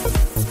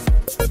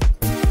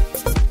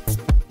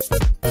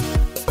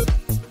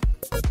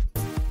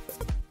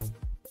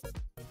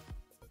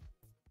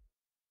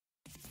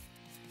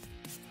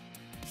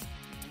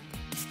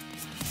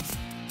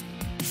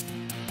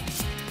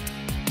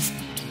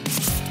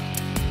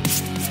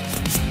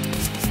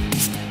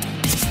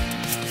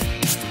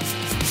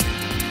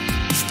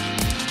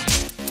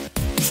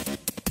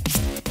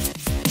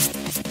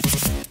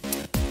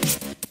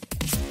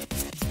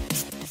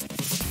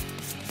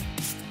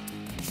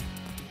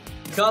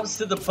 Comes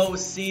to the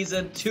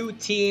postseason, two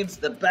teams,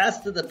 the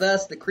best of the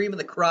best, the cream of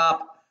the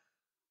crop.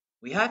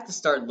 We have to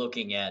start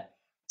looking at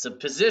some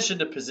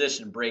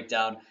position-to-position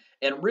breakdown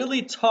and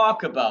really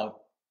talk about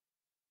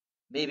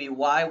maybe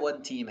why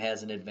one team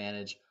has an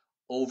advantage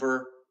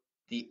over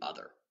the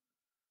other.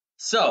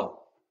 So,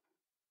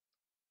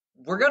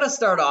 we're going to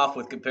start off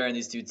with comparing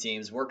these two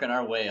teams, working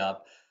our way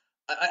up.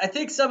 I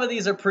think some of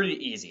these are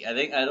pretty easy. I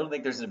don't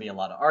think there's going to be a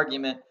lot of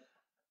argument.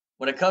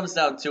 When it comes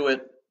down to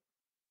it,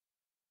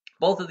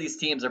 both of these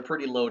teams are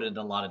pretty loaded in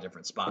a lot of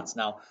different spots.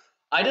 Now,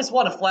 I just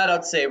want to flat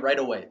out say right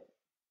away,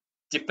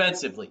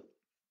 defensively,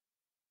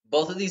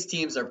 both of these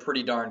teams are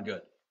pretty darn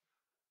good.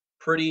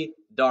 Pretty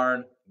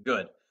darn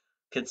good,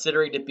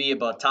 considering to be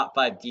about top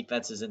 5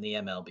 defenses in the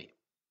MLB.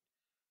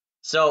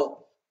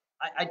 So,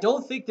 I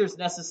don't think there's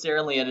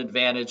necessarily an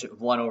advantage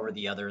of one over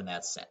the other in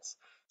that sense.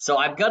 So,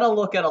 I'm going to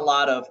look at a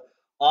lot of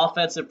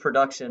offensive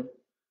production.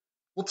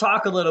 We'll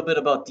talk a little bit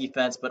about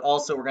defense, but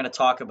also we're going to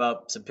talk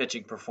about some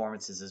pitching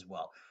performances as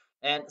well.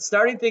 And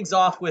starting things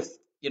off with,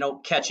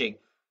 catching,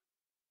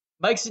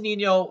 Mike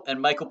Zunino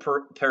and Michael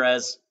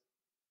Perez,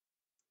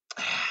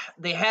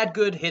 they had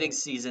good hitting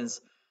seasons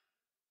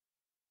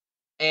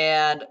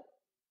or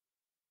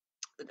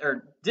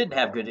didn't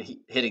have good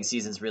hitting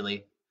seasons,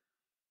 really.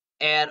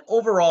 And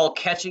overall,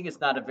 catching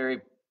is not a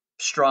very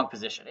strong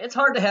position. It's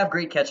hard to have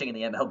great catching in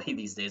the MLB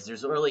these days.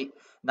 There's really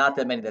not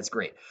that many that's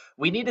great.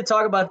 We need to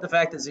talk about the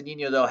fact that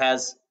Zunino, though,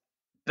 has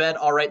been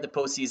all right in the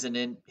postseason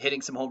in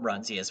hitting some home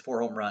runs. He has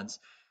 4 home runs.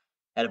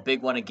 Had a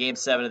big one in Game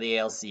 7 of the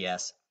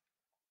ALCS.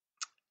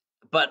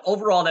 But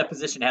overall, that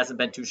position hasn't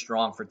been too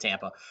strong for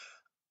Tampa.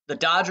 The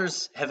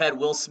Dodgers have had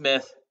Will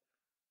Smith,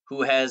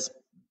 who has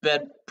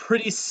been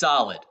pretty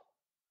solid.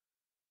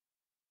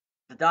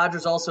 The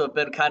Dodgers also have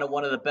been kind of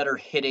one of the better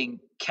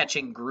hitting,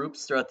 catching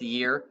groups throughout the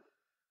year.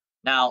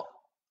 Now,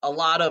 a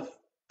lot of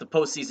the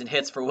postseason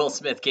hits for Will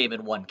Smith came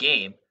in one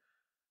game.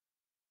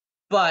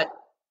 But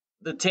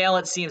the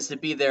talent seems to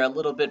be there a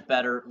little bit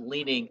better,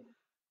 leaning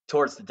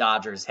towards the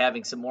Dodgers,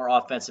 having some more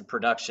offensive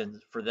production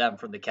for them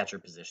from the catcher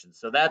position.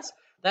 So that's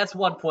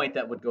one point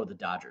that would go the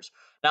Dodgers.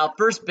 Now,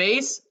 first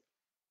base,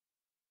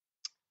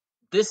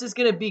 this is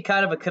going to be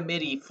kind of a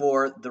committee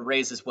for the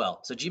Rays as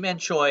well. So Ji-Man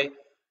Choi,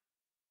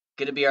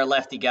 going to be our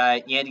lefty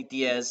guy. Yandy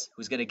Diaz,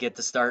 who's going to get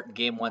the start in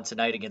Game 1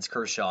 tonight against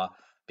Kershaw,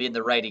 being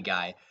the righty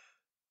guy.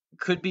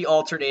 Could be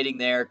alternating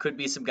there. Could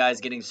be some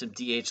guys getting some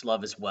DH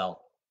love as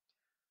well.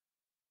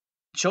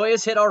 Choi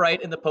has hit all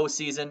right in the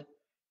postseason.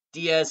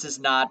 Diaz is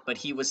not, but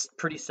he was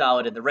pretty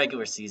solid in the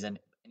regular season,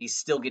 and he's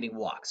still getting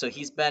walks. So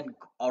he's been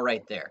all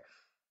right there.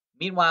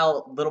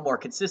 Meanwhile, a little more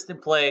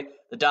consistent play.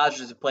 The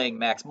Dodgers are playing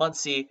Max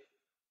Muncy,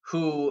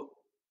 who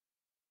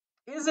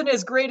isn't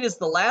as great as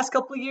the last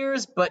couple of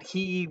years, but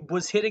he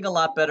was hitting a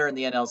lot better in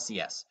the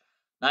NLCS.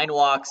 9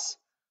 walks,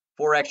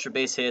 4 extra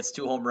base hits,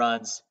 2 home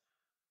runs.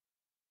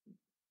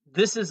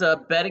 This is a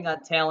betting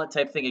on talent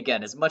type thing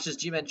again. As much as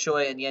Ji-Man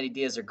Choi and Yandy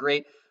Diaz are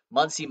great,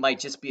 Muncy might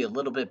just be a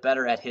little bit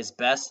better at his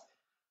best.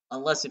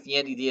 Unless if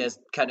Yandy Diaz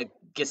kind of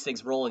gets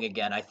things rolling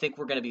again, I think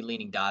we're going to be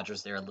leaning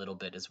Dodgers there a little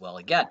bit as well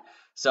again.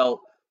 So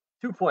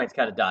 2 points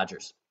kind of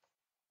Dodgers.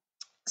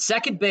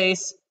 Second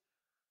base,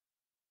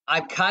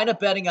 I'm kind of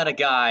betting on a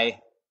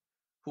guy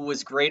who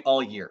was great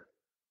all year.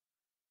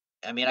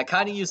 I mean, I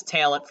kind of used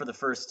talent for the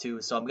first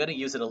 2, so I'm going to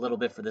use it a little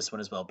bit for this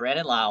one as well.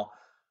 Brandon Lau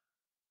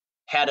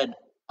had an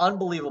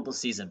unbelievable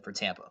season for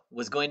Tampa,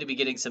 was going to be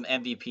getting some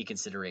MVP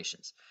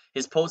considerations.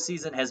 His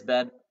postseason has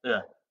been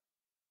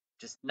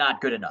just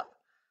not good enough.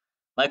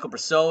 Michael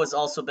Brosseau has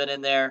also been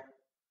in there.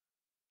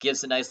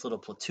 Gives a nice little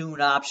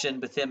platoon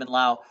option with him and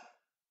Lau.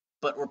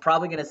 But we're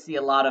probably going to see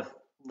a lot of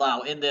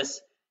Lau in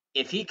this.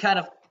 If he kind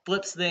of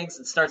flips things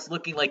and starts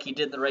looking like he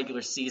did in the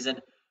regular season,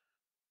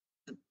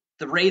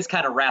 the Rays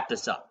kind of wrap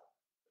this up.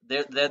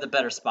 They're the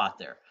better spot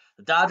there.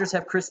 The Dodgers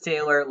have Chris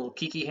Taylor, a little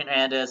Kiki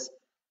Hernandez.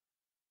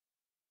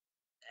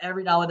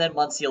 Every now and then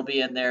Muncy will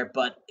be in there,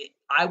 but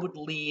I would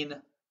lean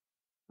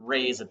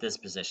Rays at this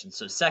position.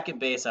 So second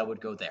base, I would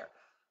go there.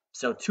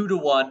 So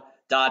 2-1,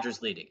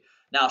 Dodgers leading.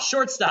 Now,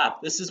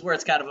 shortstop, this is where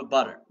it's kind of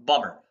a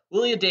bummer.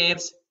 Willie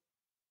Adames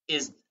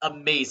is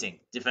amazing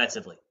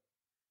defensively.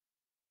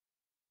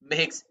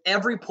 Makes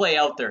every play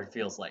out there, it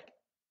feels like.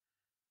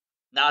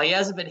 Now, he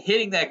hasn't been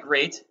hitting that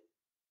great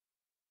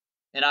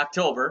in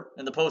October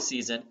in the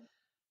postseason.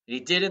 He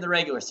did in the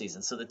regular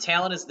season, so the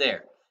talent is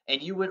there. And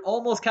you would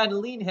almost kind of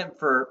lean him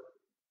for,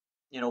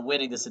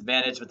 winning this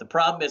advantage. But the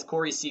problem is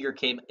Corey Seager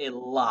came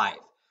alive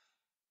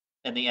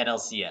in the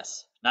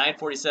NLCS.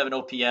 947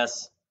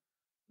 OPS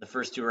the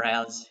first 2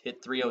 rounds,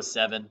 hit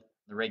 307 in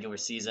the regular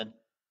season.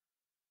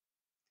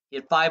 He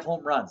had 5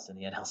 home runs in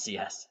the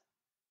NLCS.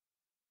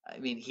 I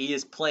mean, he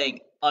is playing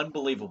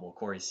unbelievable,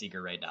 Corey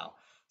Seager, right now.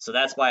 So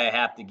that's why I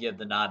have to give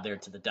the nod there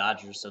to the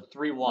Dodgers. So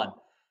 3-1,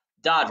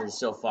 Dodgers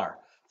so far.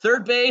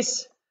 Third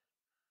base,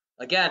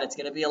 again, it's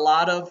going to be a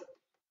lot of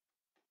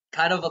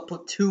kind of a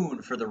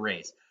platoon for the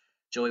Rays.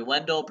 Joey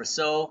Wendell,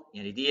 Brosseau,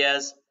 Yandy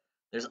Diaz.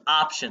 There's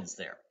options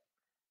there.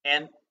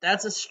 And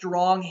that's a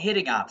strong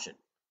hitting option.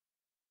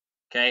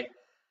 Okay?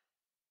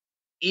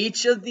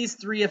 Each of these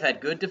 3 have had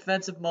good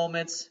defensive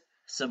moments,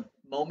 some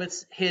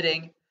moments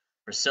hitting.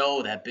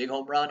 Brosseau, that big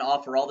home run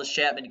off for Aroldis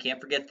Chapman, you can't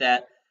forget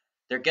that.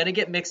 They're going to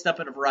get mixed up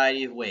in a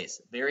variety of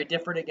ways. Very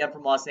different again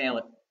from Los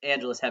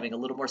Angeles, having a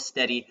little more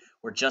steady,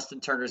 where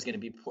Justin Turner is going to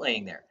be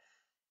playing there.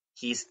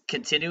 He's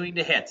continuing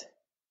to hit.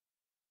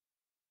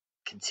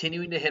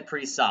 Continuing to hit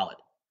pretty solid.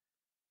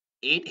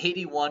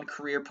 881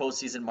 career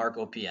postseason mark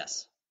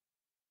OPS.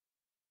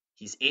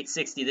 He's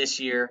 860 this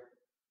year.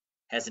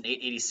 Has an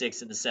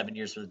 886 in the 7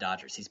 years for the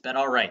Dodgers. He's been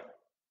all right.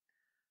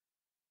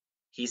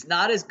 He's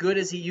not as good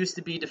as he used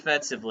to be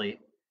defensively,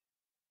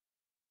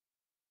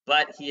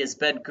 but he has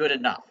been good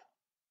enough.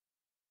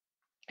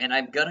 And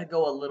I'm going to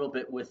go a little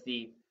bit with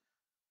the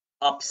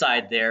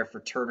upside there for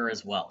Turner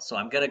as well. So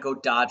I'm going to go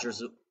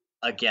Dodgers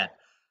again.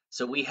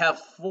 So we have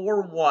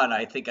 4-1.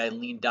 I think I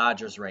lean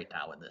Dodgers right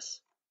now in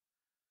this.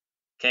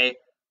 Okay,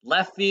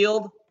 left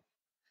field.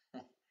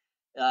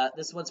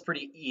 This one's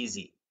pretty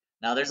easy.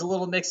 Now, there's a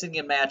little mixing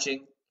and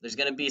matching. There's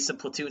going to be some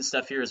platoon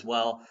stuff here as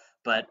well.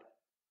 But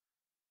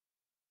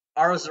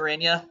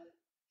Arozarena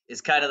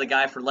is kind of the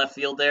guy for left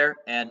field there.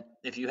 And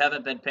if you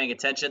haven't been paying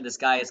attention, this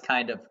guy is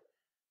kind of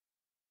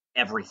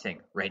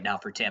everything right now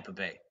for Tampa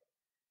Bay.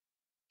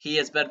 He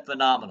has been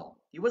phenomenal.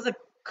 He was a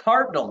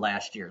Cardinal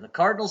last year. The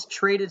Cardinals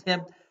traded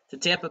him to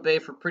Tampa Bay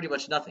for pretty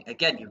much nothing.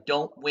 Again, you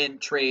don't win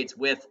trades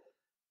with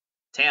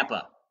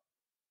Tampa.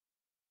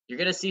 You're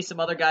going to see some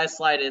other guys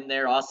slide in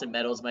there. Austin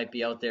Meadows might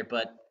be out there,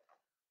 but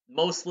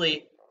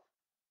mostly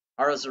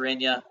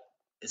Arozarena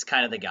is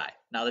kind of the guy.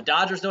 Now, the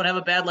Dodgers don't have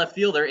a bad left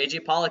fielder. A.J.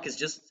 Pollock is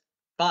just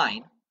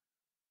fine,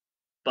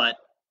 but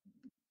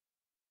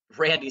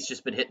Randy's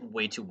just been hitting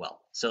way too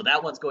well. So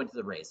that one's going to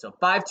the Rays. So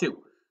 5-2,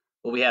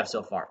 what we have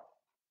so far.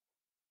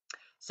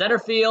 Center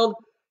field,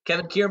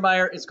 Kevin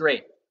Kiermaier is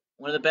great.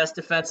 One of the best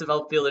defensive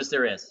outfielders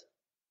there is.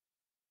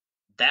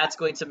 That's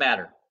going to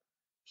matter.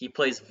 He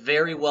plays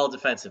very well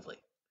defensively.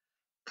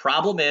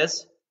 Problem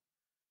is,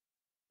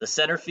 the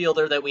center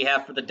fielder that we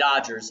have for the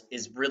Dodgers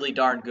is really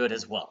darn good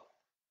as well.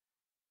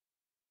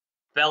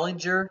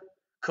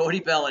 Cody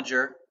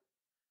Bellinger,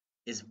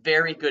 is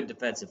very good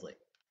defensively.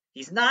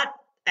 He's not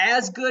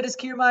as good as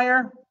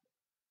Kiermaier,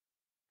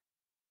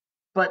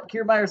 but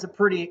Kiermaier's a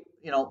pretty,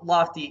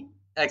 lofty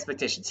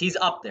expectations. He's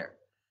up there.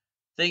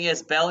 Thing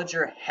is,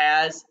 Bellinger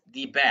has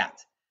the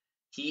bat.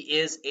 He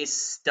is a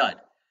stud.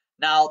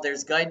 Now,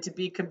 there's going to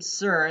be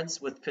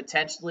concerns with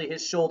potentially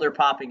his shoulder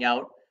popping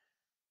out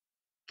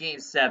Game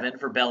 7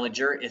 for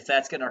Bellinger if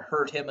that's going to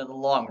hurt him in the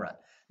long run.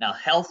 Now,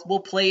 health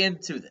will play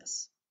into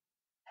this.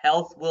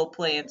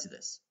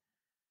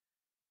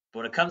 But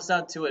when it comes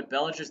down to it,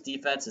 Bellinger's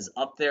defense is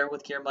up there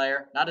with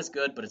Kiermaier. Not as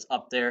good, but it's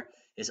up there.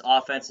 His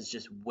offense is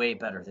just way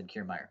better than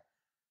Kiermaier.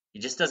 He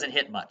just doesn't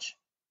hit much.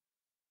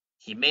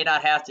 He may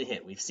not have to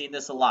hit. We've seen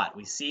this a lot.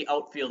 We see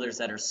outfielders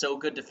that are so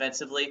good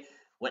defensively,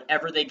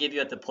 whatever they give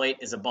you at the plate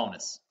is a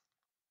bonus.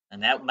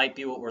 And that might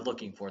be what we're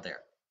looking for there.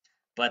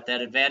 But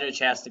that advantage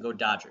has to go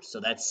Dodgers.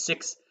 So that's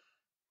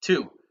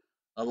 6-2.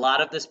 A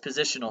lot of this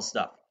positional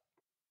stuff.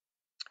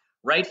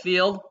 Right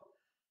field,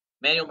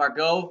 Manuel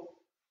Margot,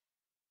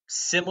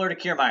 similar to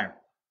Kiermaier.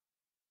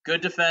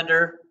 Good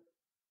defender.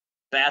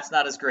 Bat's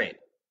not as great.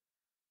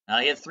 Now,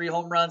 he had 3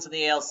 home runs in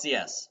the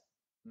ALCS.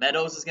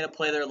 Meadows is going to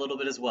play there a little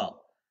bit as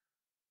well.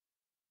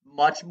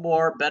 Much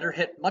more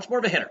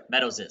of a hitter,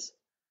 Meadows is.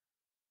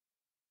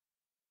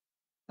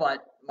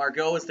 But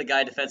Margot is the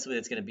guy defensively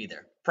that's going to be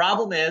there.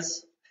 Problem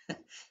is,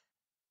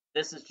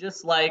 this is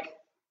just like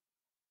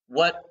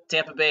what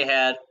Tampa Bay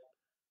had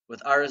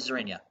with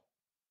Arozarena.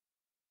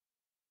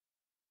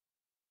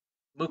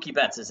 Mookie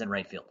Betts is in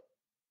right field.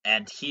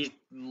 And he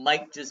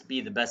might just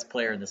be the best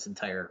player in this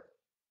entire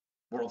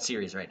World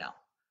Series right now.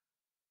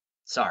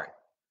 Sorry.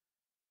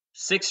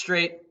 6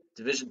 straight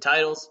division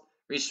titles,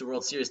 reached the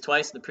World Series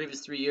twice in the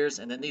previous 3 years,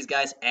 and then these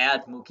guys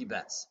add Mookie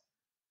Betts.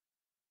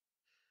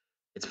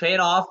 It's paying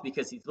off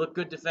because he's looked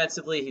good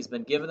defensively. He's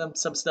been giving them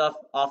some stuff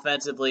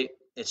offensively.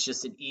 It's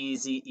just an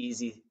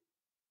easy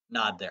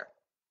nod there.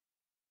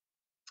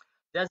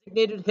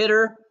 Designated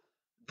hitter.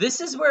 This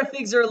is where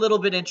things are a little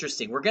bit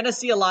interesting. We're going to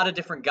see a lot of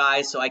different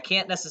guys, so I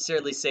can't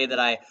necessarily say that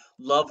I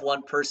love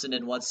one person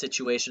in one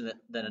situation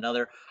than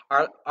another.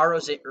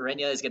 Aros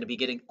Urena is going to be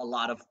getting a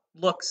lot of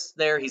looks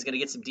there. He's going to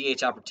get some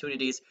DH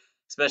opportunities,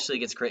 especially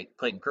against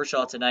Clayton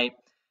Kershaw tonight.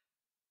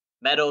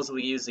 Meadows will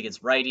be used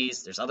against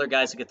righties. There's other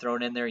guys who get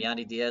thrown in there.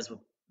 Yandy Diaz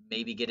will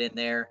maybe get in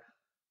there.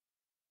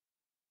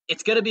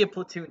 It's going to be a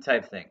platoon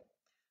type thing.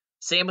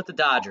 Same with the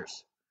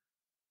Dodgers.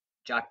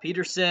 Jock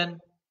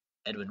Peterson,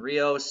 Edwin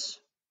Rios,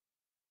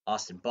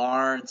 Austin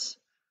Barnes.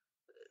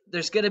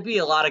 There's going to be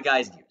a lot of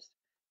guys used.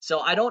 So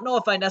I don't know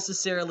if I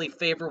necessarily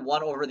favor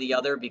one over the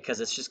other because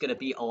it's just going to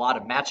be a lot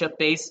of matchup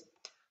based.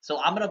 So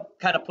I'm going to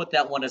kind of put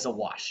that one as a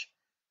wash.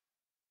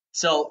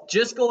 So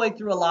just going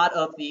through a lot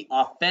of the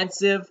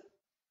offensive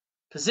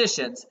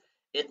positions,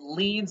 it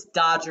leans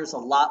Dodgers a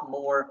lot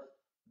more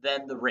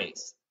than the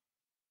Rays.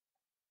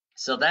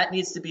 So that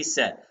needs to be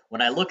said.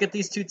 When I look at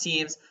these two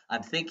teams,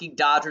 I'm thinking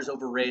Dodgers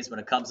over Rays when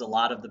it comes to a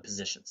lot of the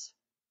positions.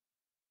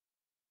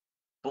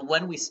 But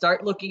when we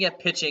start looking at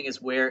pitching is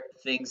where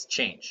things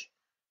change.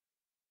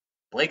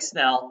 Blake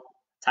Snell,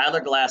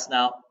 Tyler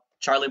Glasnow,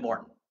 Charlie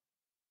Morton.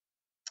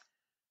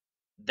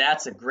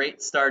 That's a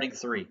great starting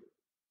three.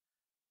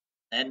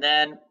 And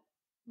then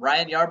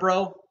Ryan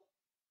Yarbrough,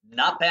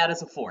 not bad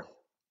as a fourth.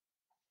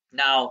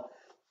 Now,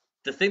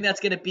 the thing that's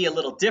going to be a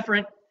little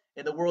different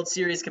in the World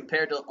Series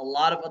compared to a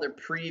lot of other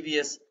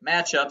previous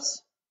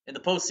matchups in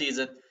the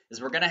postseason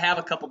is we're going to have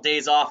a couple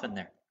days off in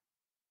there.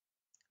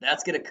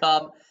 That's going to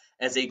come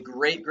as a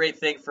great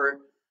thing for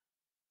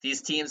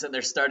these teams and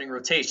their starting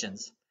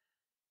rotations.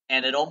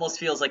 And it almost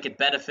feels like it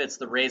benefits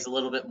the Rays a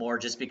little bit more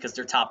just because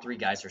their top three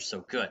guys are so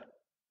good.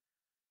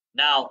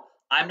 Now,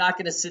 I'm not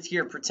going to sit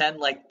here and pretend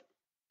like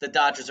the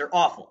Dodgers are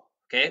awful.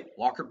 Okay,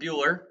 Walker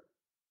Buehler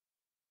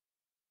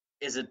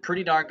is a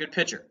pretty darn good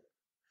pitcher.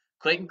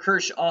 Clayton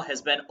Kershaw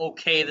has been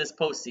okay this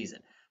postseason.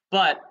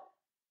 But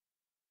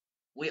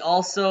we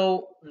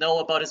also know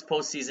about his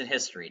postseason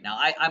history. Now,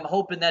 I'm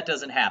hoping that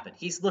doesn't happen.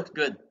 He's looked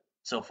good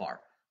so far.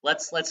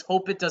 Let's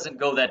hope it doesn't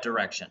go that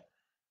direction.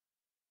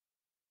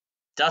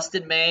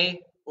 Dustin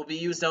May will be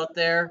used out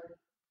there.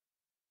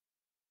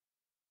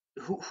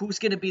 Who's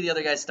going to be the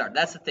other guy starting?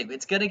 That's the thing.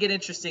 It's going to get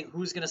interesting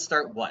who's going to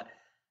start what.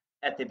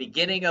 At the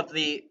beginning of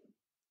the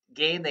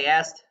game, they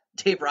asked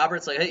Dave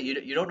Roberts, like, hey,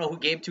 you don't know who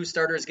Game 2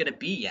 starter is going to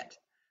be yet.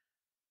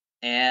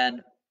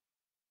 And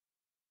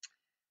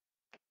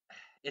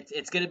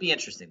it's going to be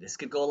interesting. This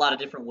could go a lot of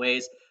different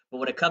ways. But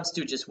when it comes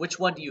to just which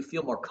one do you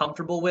feel more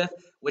comfortable with,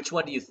 which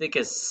one do you think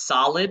is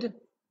solid,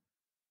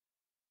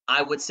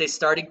 I would say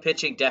starting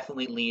pitching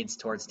definitely leans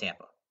towards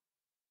Tampa.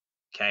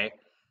 Okay?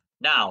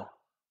 Now,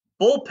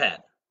 bullpen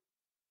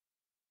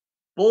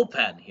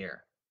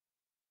here.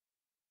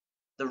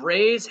 The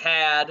Rays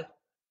had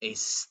a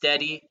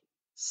steady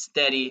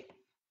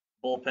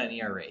bullpen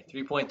ERA,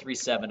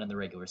 3.37 in the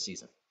regular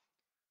season.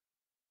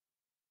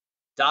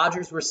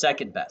 Dodgers were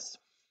second best.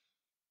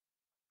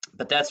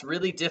 But that's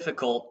really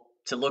difficult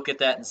to look at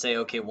that and say,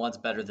 okay, one's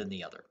better than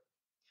the other.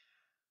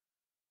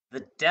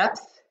 The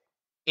depth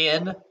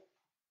in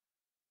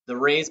the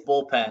Rays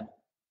bullpen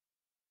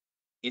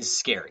is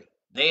scary.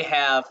 They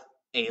have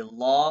a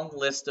long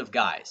list of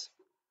guys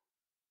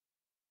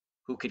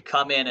who could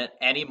come in at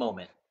any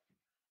moment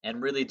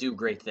and really do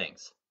great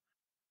things,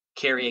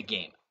 carry a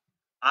game.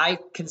 I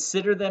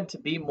consider them to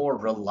be more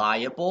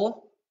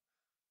reliable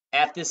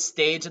at this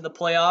stage in the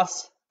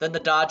playoffs than the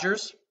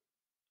Dodgers.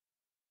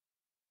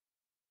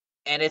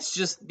 And it's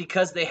just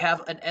because they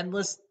have an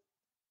endless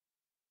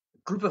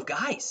group of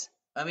guys.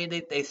 I mean,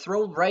 they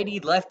throw righty,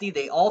 lefty.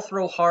 They all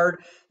throw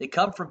hard. They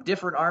come from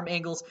different arm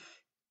angles.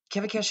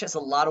 Kevin Cash has a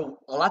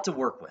lot to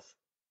work with.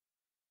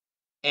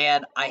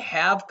 And I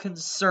have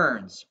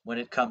concerns when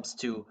it comes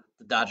to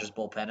the Dodgers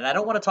bullpen. And I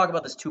don't want to talk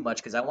about this too much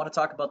because I want to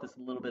talk about this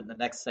a little bit in the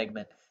next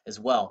segment as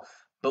well.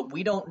 But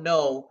we don't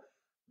know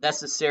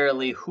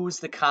necessarily who's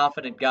the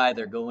confident guy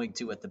they're going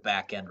to at the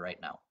back end right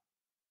now.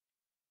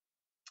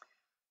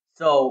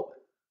 So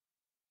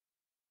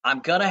I'm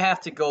going to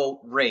have to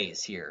go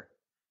Rays here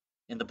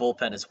in the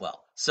bullpen as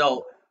well.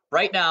 So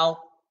right now,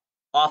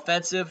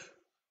 offensive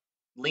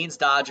leans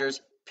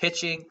Dodgers,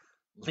 pitching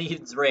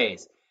leans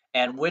Rays.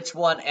 And which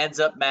one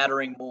ends up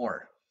mattering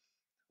more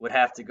would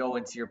have to go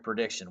into your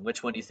prediction.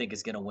 Which one do you think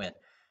is going to win?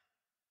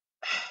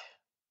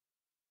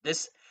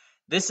 This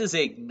is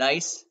a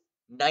nicely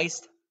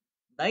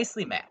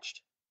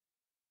matched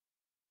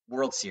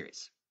World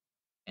Series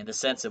in the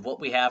sense of what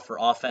we have for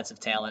offensive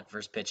talent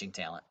versus pitching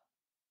talent.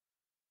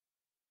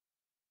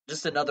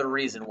 Just another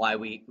reason why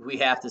we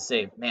have to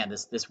say, man,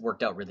 this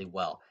worked out really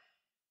well.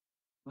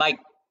 My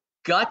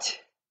gut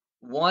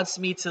wants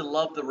me to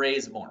love the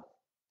Rays more.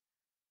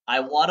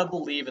 I want to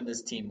believe in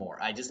this team more.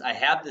 I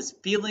have this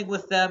feeling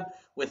with them,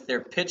 with their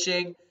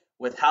pitching,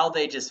 with how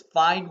they just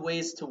find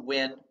ways to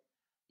win,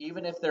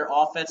 even if their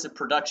offensive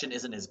production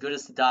isn't as good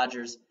as the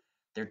Dodgers.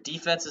 Their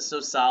defense is so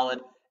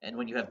solid, And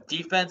when you have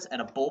defense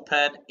and a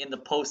bullpen in the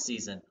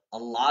postseason, a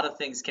lot of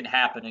things can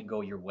happen and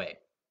go your way.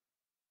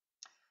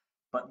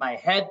 But my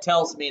head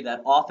tells me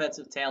that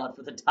offensive talent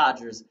for the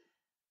Dodgers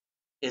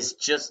is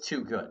just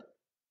too good.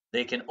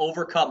 They can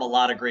overcome a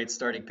lot of great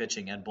starting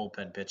pitching and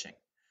bullpen pitching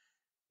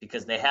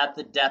because they have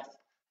the depth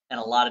and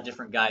a lot of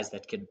different guys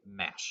that can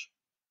mash.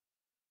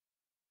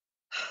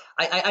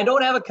 I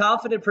don't have a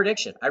confident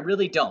prediction. I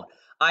really don't.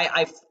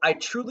 I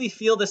truly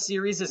feel the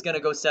series is going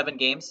to go 7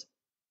 games.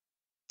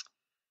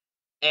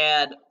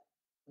 And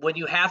when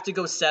you have to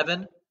go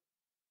 7,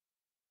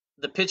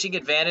 the pitching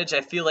advantage,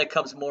 I feel like,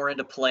 comes more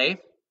into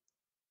play.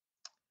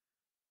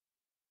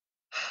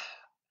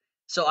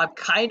 So I'm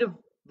kind of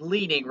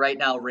leaning right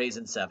now Rays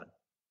in 7.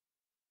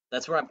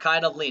 That's where I'm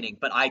kind of leaning.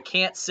 But I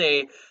can't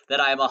say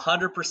that I'm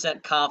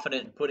 100%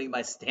 confident in putting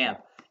my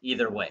stamp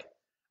either way.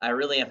 I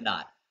really am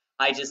not.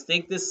 I just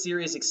think this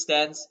series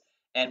extends.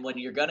 And when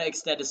you're going to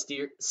extend a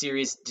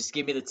series, just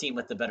give me the team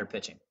with the better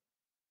pitching.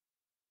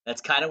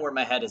 That's kind of where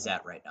my head is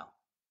at right now.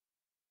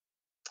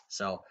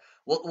 So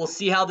we'll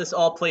see how this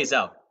all plays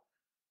out.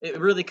 It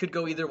really could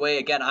go either way.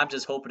 Again, I'm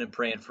just hoping and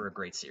praying for a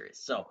great series.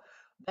 So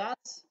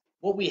that's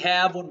what we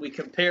have when we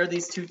compare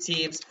these two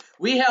teams.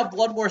 We have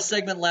one more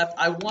segment left.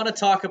 I want to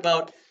talk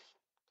about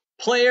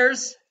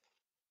players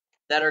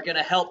that are going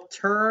to help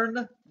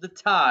turn the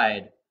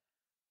tide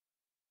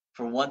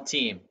for one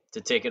team to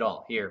take it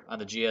all here on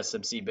the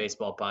GSMC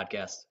Baseball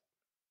Podcast.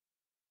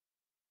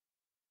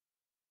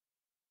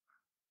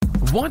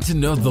 Want to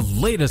know the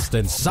latest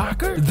in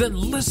soccer? Then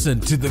listen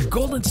to the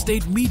Golden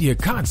State Media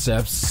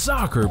Concepts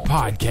Soccer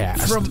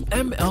Podcast. From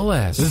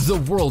MLS, the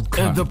World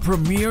Cup, and the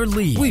Premier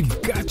League,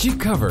 we've got you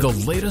covered. The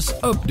latest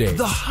updates,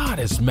 the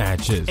hottest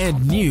matches,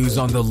 and news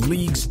on the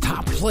league's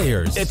top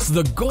players. It's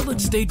the Golden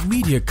State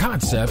Media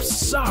Concepts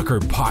Soccer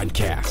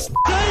Podcast.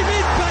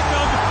 David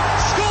Beckham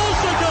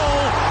scores the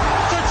goal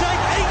to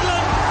take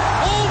England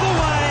all the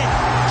way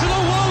to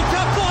the World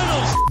Cup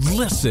finals.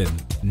 Listen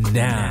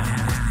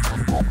now.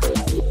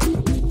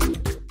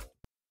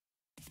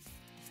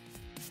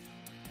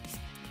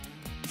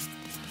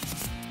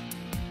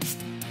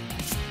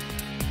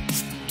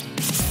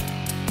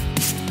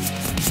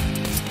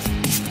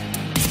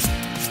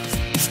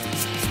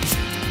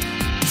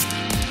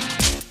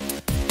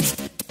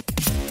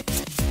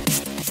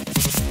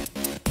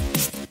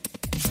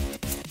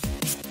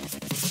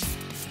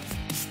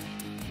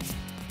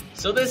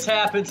 So this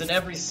happens in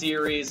every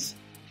series,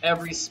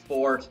 every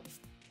sport.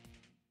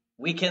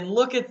 We can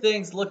look at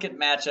things, look at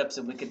matchups,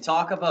 and we can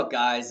talk about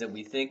guys that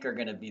we think are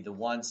going to be the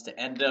ones to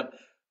end up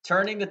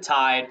turning the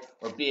tide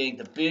or being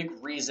the big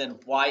reason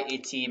why a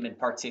team in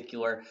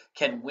particular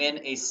can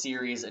win a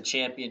series, a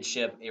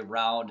championship, a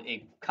round,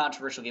 a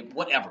controversial game,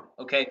 whatever,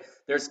 okay?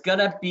 There's going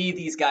to be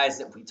these guys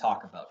that we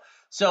talk about.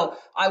 So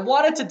I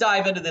wanted to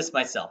dive into this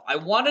myself. I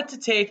wanted to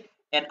take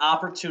an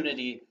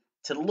opportunity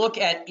to look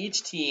at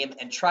each team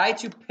and try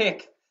to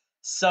pick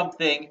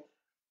something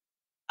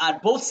on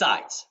both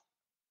sides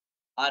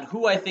on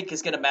who I think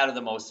is going to matter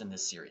the most in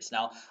this series.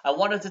 Now, I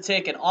wanted to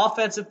take an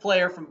offensive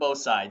player from both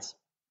sides.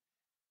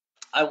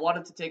 I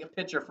wanted to take a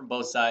pitcher from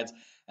both sides.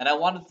 And I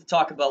wanted to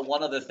talk about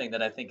one other thing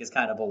that I think is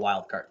kind of a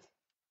wild card.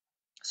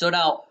 So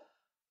now,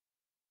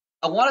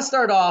 I want to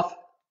start off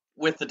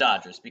with the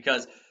Dodgers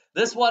because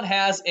this one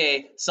has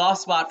a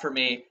soft spot for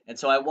me, and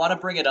so I want to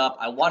bring it up.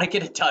 I want to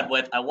get it done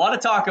with. I want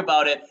to talk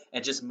about it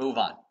and just move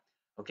on,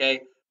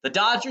 okay? The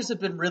Dodgers have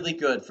been really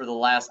good for the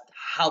last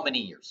how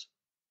many years?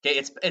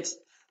 Okay,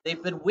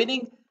 they've been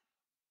winning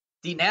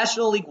the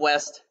National League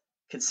West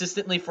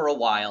consistently for a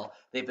while.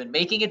 They've been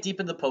making it deep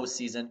in the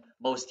postseason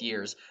most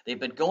years. They've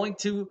been going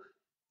to,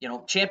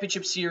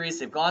 championship series.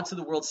 They've gone to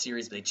the World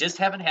Series, but they just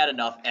haven't had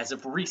enough as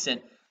of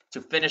recent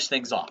to finish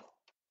things off.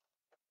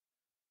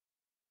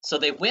 So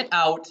they went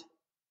out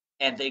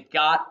and they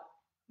got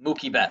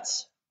Mookie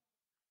Betts,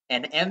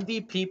 an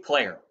MVP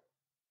player,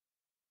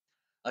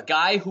 a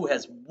guy who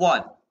has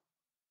won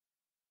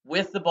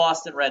with the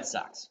Boston Red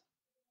Sox.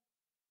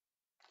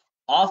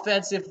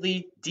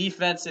 Offensively,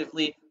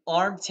 defensively,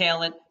 arm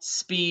talent,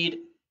 speed,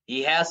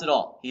 he has it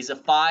all. He's a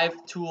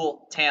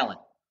 5-tool talent.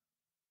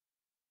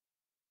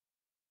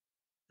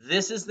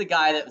 This is the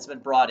guy that has been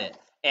brought in.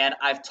 And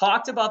I've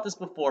talked about this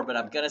before, but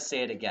I'm going to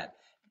say it again.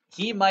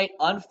 He might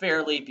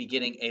unfairly be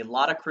getting a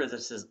lot of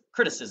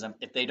criticism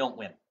if they don't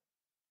win.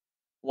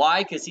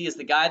 Why? Because he is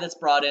the guy that's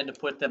brought in to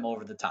put them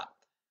over the top.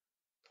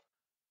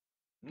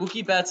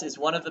 Mookie Betts is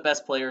one of the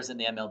best players in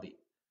the MLB.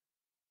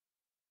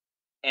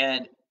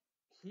 And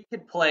he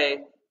could play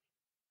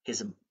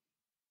his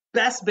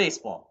best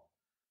baseball,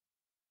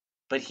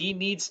 but he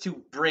needs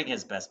to bring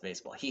his best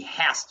baseball. He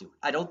has to.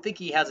 I don't think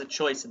he has a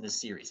choice in this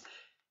series.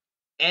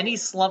 Any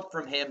slump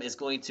from him is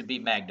going to be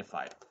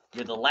magnified.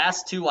 You're the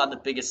last two on the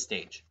biggest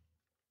stage.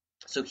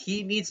 So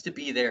he needs to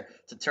be there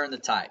to turn the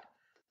tide.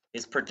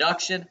 His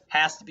production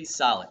has to be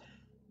solid.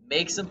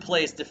 Make some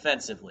plays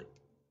defensively.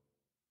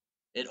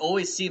 It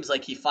always seems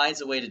like he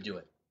finds a way to do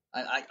it.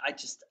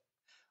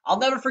 I'll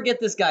never forget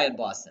this guy in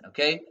Boston,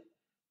 okay?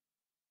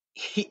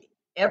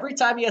 Every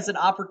time he has an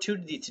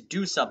opportunity to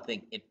do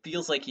something, it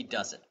feels like he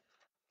doesn't.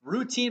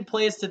 routine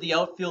plays to the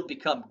outfield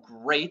become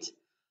great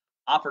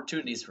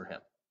opportunities for him.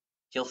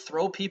 He'll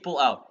throw people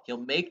out. He'll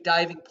make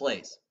diving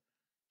plays.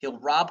 He'll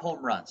rob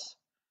home runs.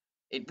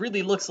 It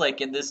really looks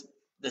like in this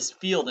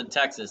field in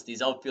Texas,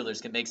 these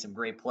outfielders can make some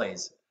great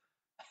plays.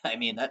 I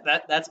mean,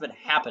 that's been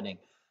happening.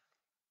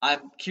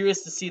 I'm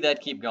curious to see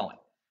that keep going.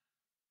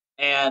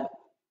 And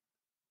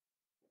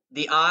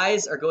the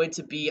eyes are going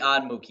to be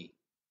on Mookie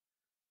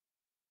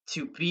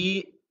to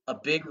be a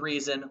big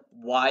reason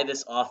why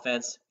this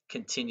offense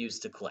continues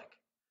to click.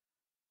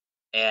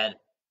 And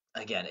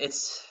again,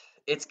 it's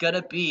going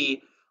to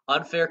be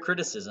unfair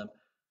criticism.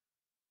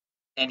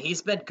 And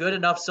he's been good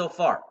enough so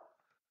far.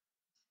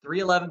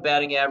 311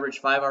 batting average,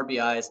 5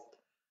 RBIs,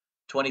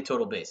 20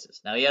 total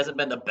bases. Now, he hasn't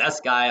been the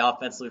best guy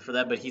offensively for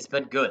them, but he's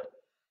been good.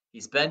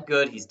 He's been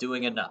good. He's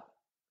doing enough.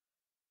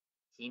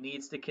 He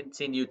needs to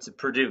continue to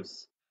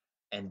produce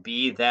and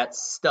be that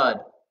stud,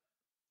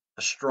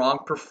 a strong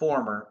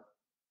performer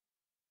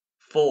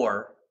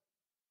for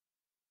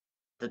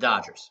the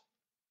Dodgers.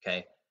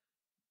 Okay?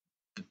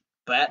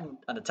 Batten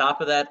on the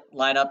top of that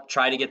lineup,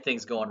 try to get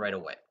things going right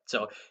away.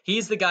 So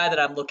he's the guy that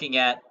I'm looking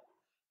at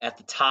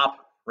the top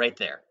right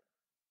there.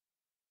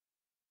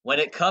 When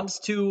it comes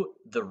to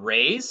the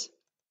Rays,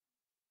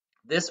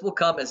 this will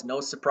come as no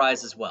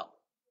surprise as well.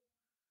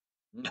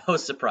 No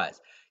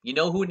surprise. You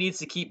know who needs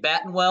to keep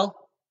batting well?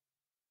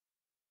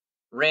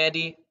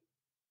 Randy.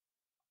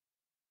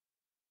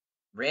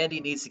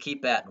 Randy needs to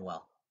keep batting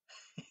well.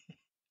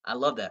 I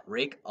love that.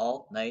 Rake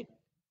all night,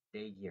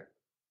 day, year.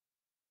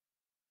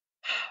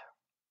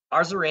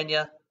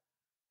 Arzarena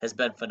has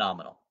been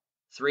phenomenal.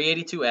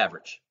 382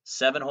 average,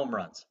 7 home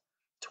runs,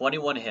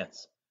 21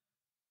 hits,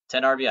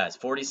 10 RBIs,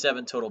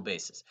 47 total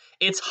bases.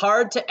 It's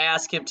hard to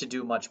ask him to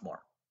do much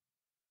more.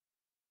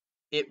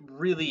 It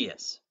really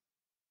is.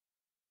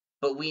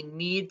 But we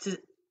need to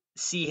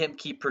see him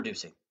keep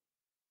producing.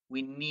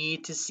 We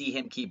need to see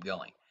him keep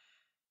going.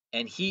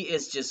 And he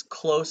is just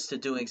close to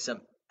doing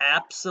some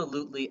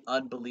absolutely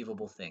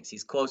unbelievable things.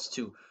 He's close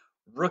to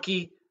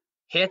rookie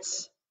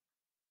hits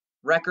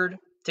record,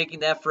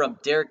 taking that from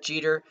Derek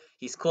Jeter.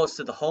 He's close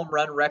to the home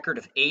run record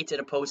of 8 in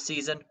a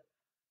postseason,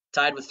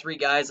 tied with 3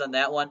 guys on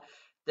that one.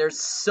 There's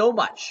so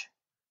much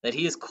that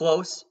he is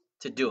close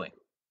to doing.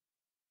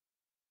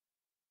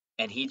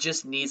 And he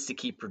just needs to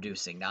keep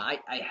producing. Now,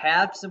 I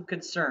have some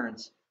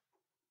concerns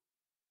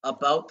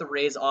about the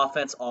Rays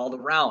offense all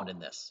around in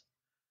this.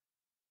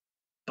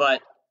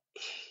 But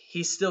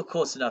he's still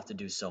close enough to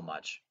do so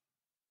much.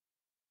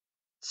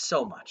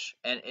 So much.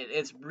 And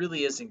it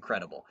really is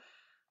incredible.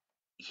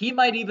 He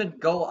might even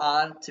go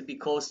on to be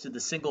close to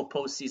the single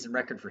postseason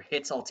record for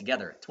hits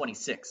altogether at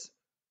 26.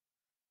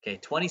 Okay,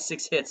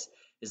 26 hits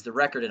is the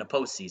record in a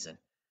postseason.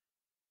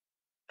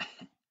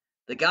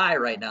 The guy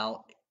right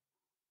now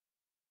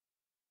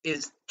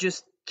is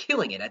just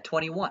killing it at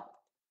 21.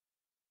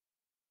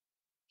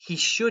 He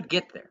should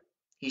get there.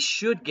 He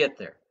should get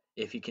there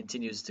if he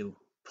continues to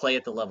play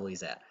at the level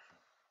he's at.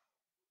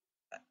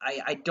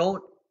 I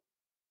don't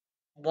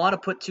want to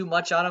put too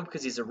much on him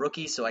because he's a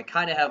rookie, so I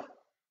kind of have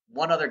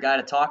one other guy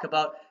to talk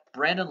about.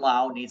 Brandon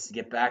Lau needs to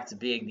get back to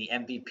being the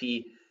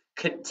MVP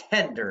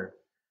contender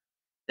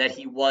that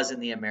he was in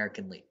the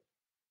American League.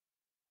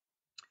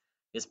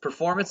 His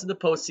performance in the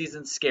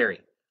postseason is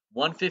scary.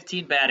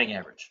 115 batting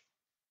average.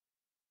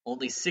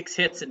 Only 6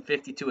 hits and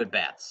 52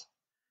 at-bats.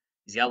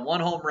 He's got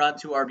 1 home run,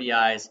 2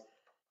 RBIs,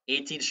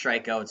 18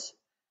 strikeouts.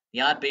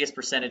 The on-base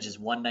percentage is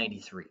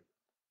 193.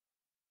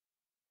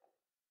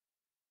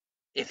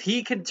 If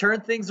he can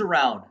turn things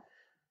around,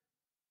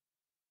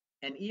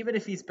 and even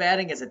if he's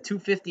batting as a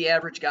 250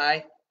 average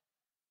guy,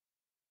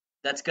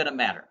 that's going to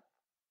matter.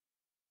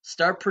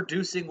 Start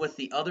producing with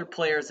the other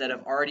players that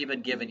have already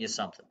been giving you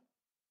something.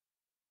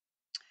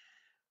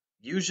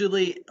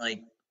 Usually,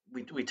 like,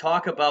 we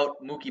talk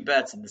about Mookie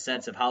Betts in the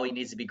sense of how he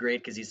needs to be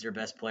great because he's their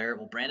best player.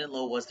 Well, Brandon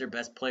Lowe was their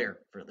best player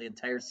for the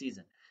entire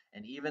season.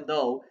 And even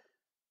though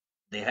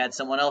they had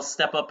someone else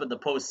step up in the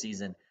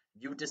postseason,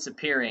 you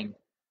disappearing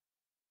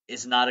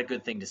is not a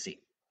good thing to see.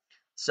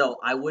 So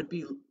I would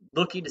be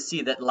looking to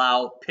see that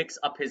Lau picks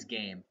up his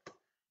game,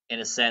 in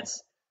a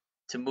sense,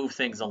 to move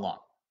things along.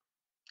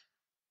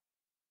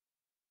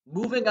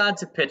 Moving on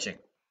to pitching.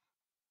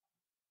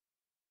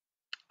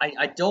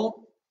 I don't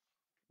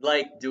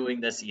like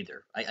doing this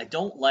either. I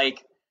don't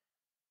like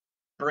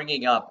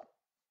bringing up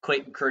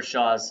Clayton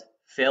Kershaw's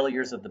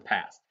failures of the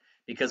past.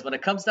 Because when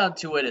it comes down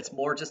to it, it's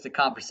more just a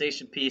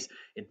conversation piece.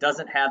 It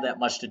doesn't have that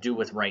much to do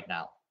with right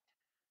now.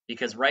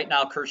 Because right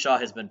now, Kershaw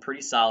has been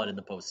pretty solid in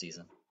the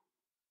postseason.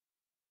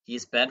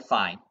 He's been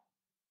fine.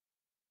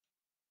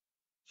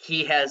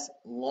 He has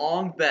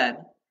long been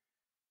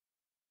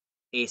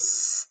a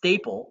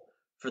staple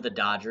for the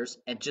Dodgers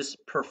and just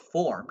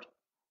performed.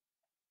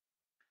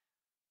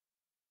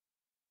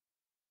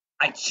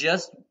 I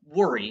just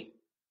worry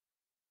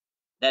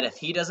that if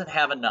he doesn't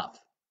have enough,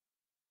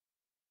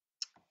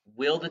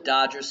 will the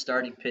Dodgers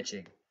starting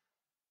pitching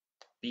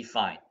be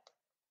fine?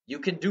 You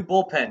can do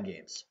bullpen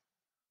games.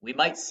 We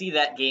might see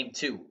that game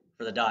too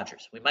for the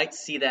Dodgers. We might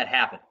see that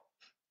happen.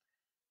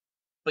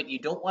 But you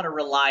don't want to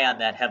rely on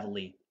that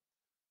heavily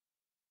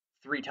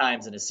 3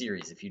 times in a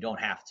series if you don't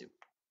have to.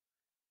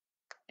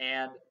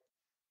 And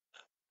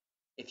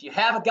if you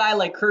have a guy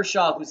like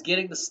Kershaw who's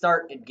getting the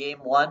start in game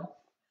 1,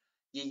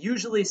 you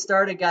usually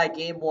start a guy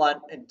game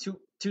 1 in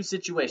two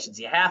situations.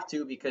 You have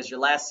to because your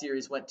last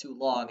series went too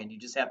long and you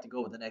just have to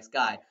go with the next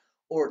guy.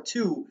 Or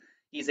 2,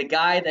 he's a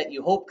guy that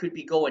you hope could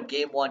be going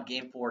game 1,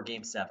 game 4,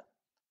 game 7.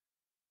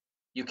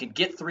 You can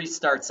get 3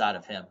 starts out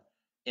of him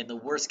in the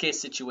worst case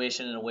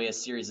situation in a way a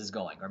series is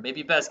going, or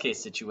maybe best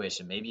case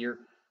situation. Maybe you're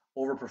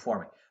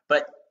overperforming.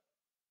 But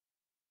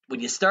when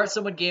you start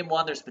someone game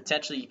 1, there's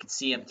potentially you could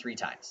see him 3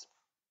 times.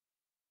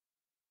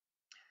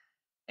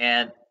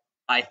 And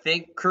I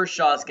think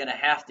Kershaw is going to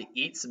have to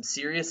eat some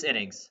serious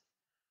innings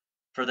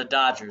for the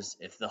Dodgers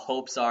if the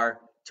hopes are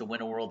to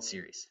win a World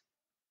Series.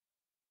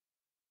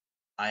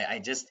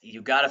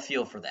 You got to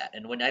feel for that.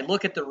 And when I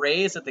look at the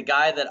Rays, at the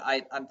guy that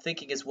I'm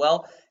thinking as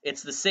well,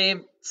 it's the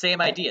same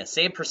idea,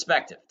 same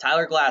perspective.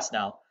 Tyler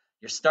Glasnow,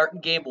 you're starting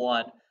game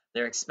 1.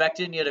 They're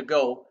expecting you to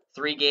go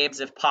 3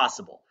 games if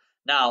possible.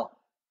 Now,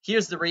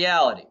 here's the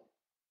reality.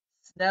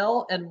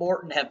 Snell and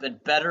Morton have been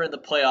better in the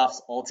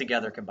playoffs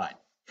altogether combined.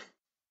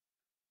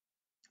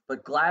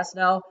 But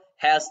Glasnow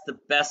has the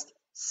best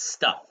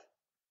stuff,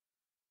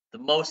 the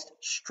most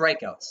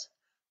strikeouts,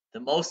 the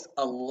most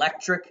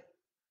electric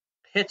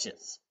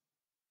pitches.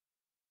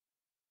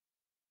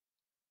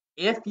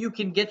 If you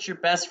can get your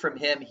best from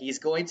him, he's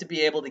going to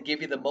be able to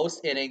give you the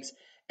most innings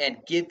and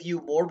give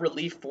you more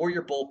relief for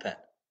your bullpen.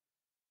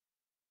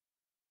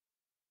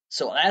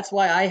 So that's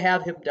why I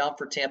have him down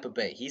for Tampa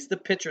Bay. He's the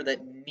pitcher that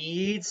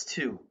needs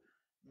to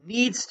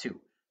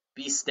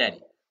be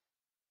steady.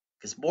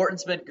 Because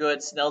Morton's been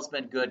good, Snell's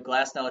been good.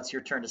 Glasnow, it's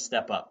your turn to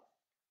step up.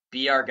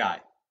 Be our guy.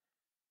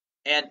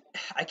 And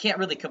I can't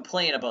really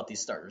complain about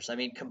these starters. I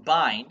mean,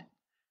 combined,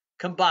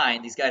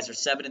 these guys are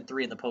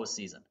 7-3 in the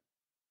postseason.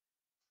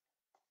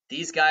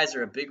 These guys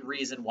are a big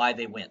reason why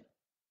they win.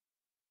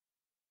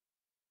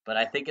 But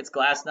I think it's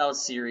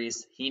Glasnow's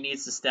series. He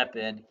needs to step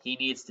in. He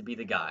needs to be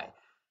the guy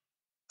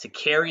to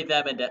carry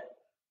them into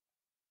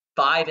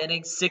 5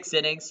 innings, 6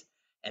 innings,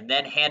 and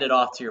then hand it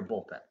off to your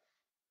bullpen.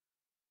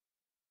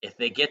 If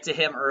they get to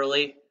him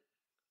early,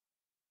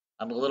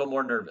 I'm a little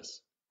more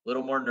nervous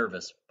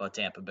about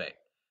Tampa Bay.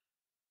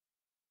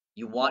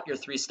 You want your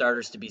 3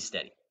 starters to be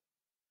steady.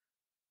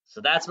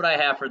 So that's what I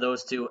have for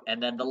those 2.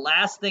 And then the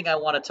last thing I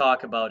want to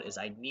talk about is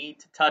I need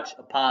to touch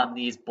upon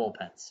these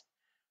bullpens.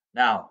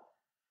 Now,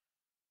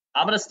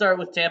 I'm going to start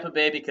with Tampa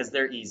Bay because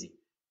they're easy.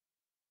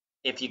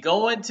 If you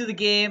go into the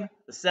game,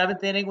 the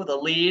 7th inning with a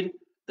lead,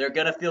 they're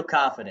going to feel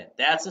confident.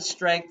 That's a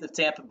strength of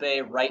Tampa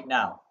Bay right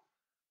now.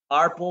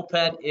 Our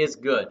bullpen is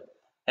good.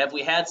 Have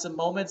we had some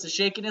moments of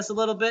shakiness a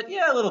little bit?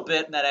 Yeah, a little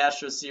bit in that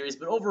Astros series.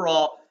 But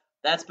overall,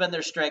 that's been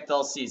their strength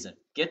all season.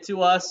 Get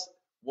to us,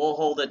 we'll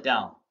hold it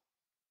down.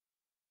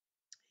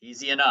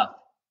 Easy enough.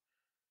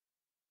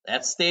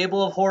 That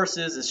stable of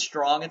horses is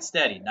strong and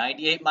steady.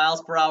 98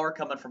 miles per hour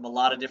coming from a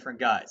lot of different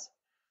guys.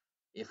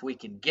 If we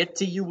can get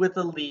to you with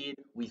a lead,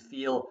 we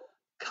feel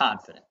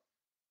confident.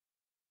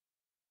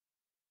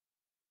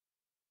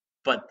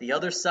 But the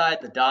other side,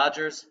 the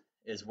Dodgers,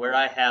 is where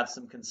I have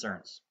some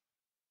concerns.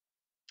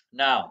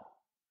 Now,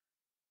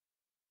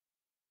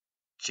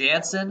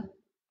 Jansen,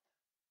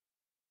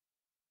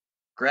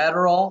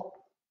 Gratterall,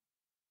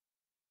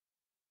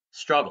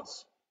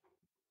 struggles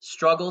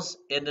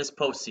in this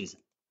postseason.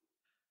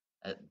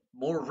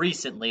 More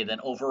recently than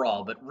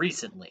overall, but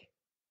recently.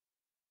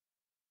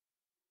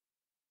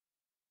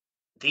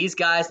 These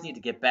guys need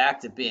to get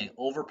back to being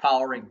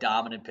overpowering,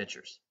 dominant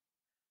pitchers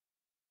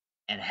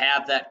and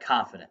have that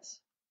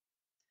confidence.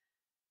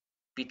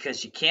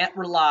 Because you can't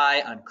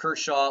rely on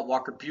Kershaw,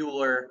 Walker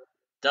Buehler,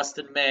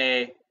 Dustin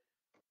May,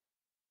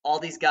 all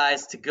these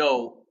guys to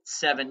go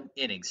 7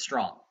 innings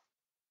strong.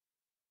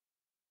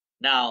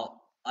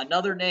 Now,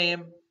 another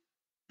name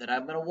that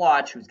I'm going to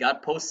watch who's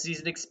got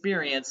postseason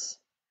experience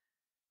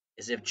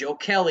is if Joe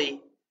Kelly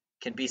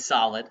can be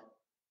solid.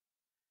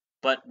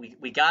 But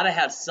we got to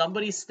have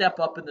somebody step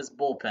up in this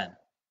bullpen,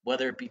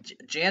 whether it be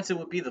Jansen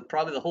would be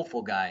probably the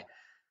hopeful guy,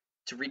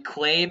 to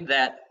reclaim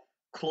that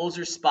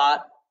closer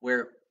spot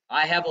where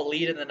I have a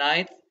lead in the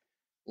 9th,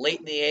 late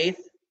in the 8th,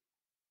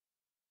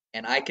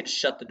 and I can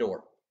shut the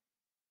door.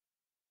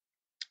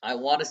 I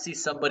want to see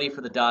somebody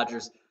for the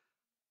Dodgers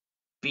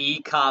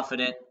be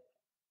confident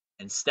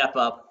and step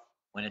up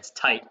when it's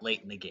tight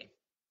late in the game.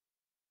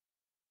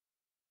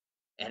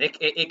 And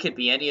it could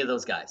be any of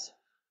those guys.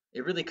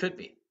 It really could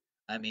be.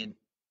 I mean,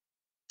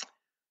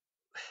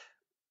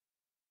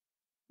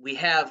 we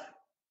have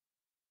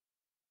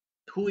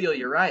Julio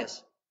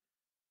Urias,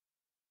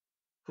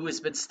 who has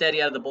been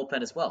steady out of the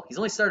bullpen as well. He's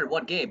only started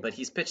 1 game, but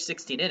he's pitched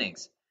 16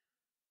 innings,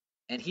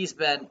 and he's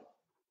been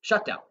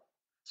shut down.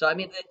 So, I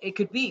mean, it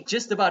could be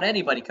just about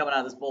anybody coming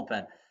out of this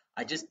bullpen.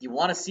 You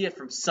want to see it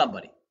from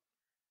somebody.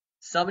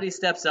 Somebody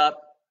steps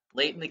up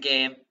late in the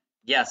game.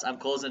 Yes, I'm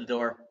closing the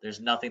door. There's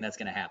nothing that's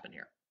going to happen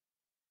here.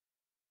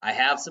 I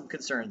have some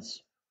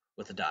concerns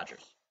with the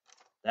Dodgers.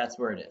 That's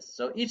where it is.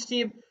 So each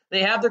team,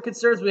 they have their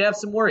concerns. We have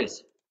some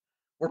worries.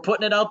 We're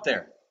putting it out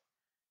there.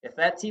 If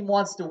that team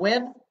wants to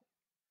win,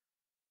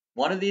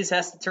 One of these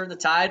has to turn the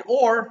tide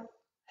or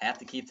have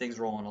to keep things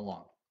rolling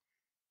along.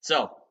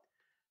 So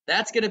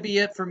that's going to be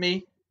it for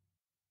me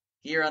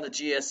here on the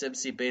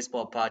GSMC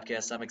Baseball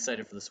Podcast. I'm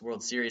excited for this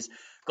World Series.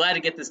 Glad to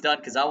get this done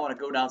because I want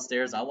to go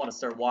downstairs. I want to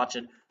start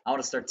watching. I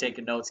want to start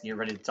taking notes and get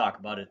ready to talk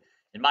about it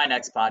in my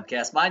next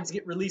podcast. Mine's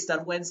get released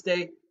on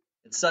Wednesday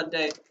and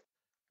Sunday.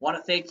 Want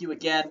to thank you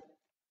again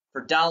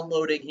for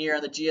downloading here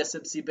on the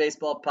GSMC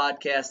Baseball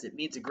Podcast. It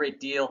means a great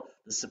deal,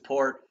 the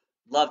support.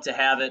 Love to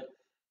have it.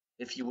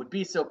 If you would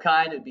be so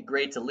kind, it'd be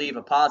great to leave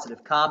a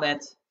positive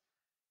comment.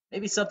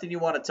 Maybe something you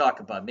want to talk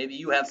about. Maybe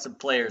you have some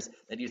players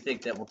that you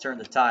think that will turn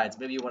the tides.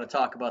 Maybe you want to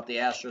talk about the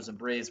Astros and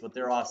Braves, what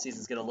their offseason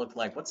is going to look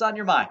like. What's on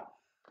your mind?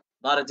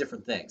 A lot of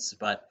different things.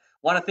 But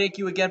want to thank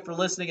you again for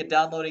listening and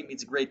downloading. It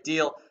means a great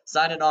deal.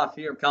 Signing off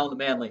here, I'm Collin the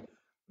Manly,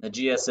 the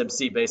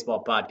GSMC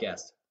Baseball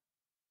Podcast.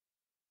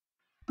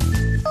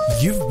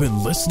 You've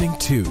been listening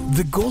to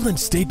the Golden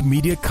State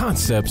Media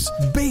Concepts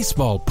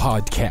Baseball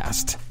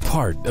Podcast,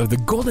 part of the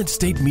Golden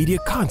State Media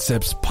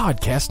Concepts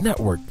Podcast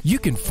Network. You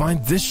can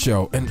find this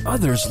show and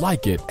others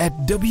like it at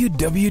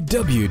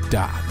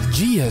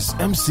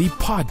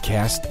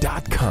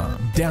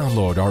www.gsmcpodcast.com.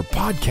 Download our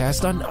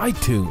podcast on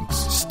iTunes,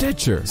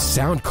 Stitcher,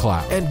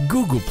 SoundCloud, and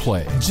Google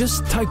Play.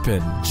 Just type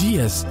in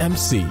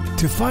GSMC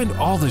to find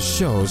all the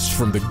shows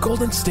from the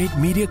Golden State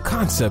Media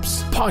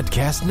Concepts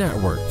Podcast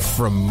Network,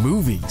 from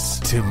movies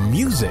to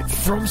music,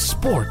 from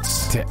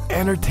sports to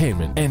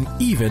entertainment, and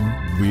even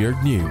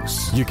weird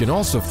news. You can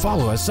also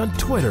follow us on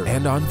Twitter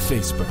and on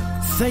Facebook.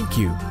 Thank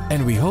you,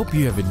 and we hope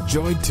you have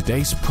enjoyed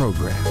today's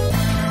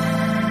program.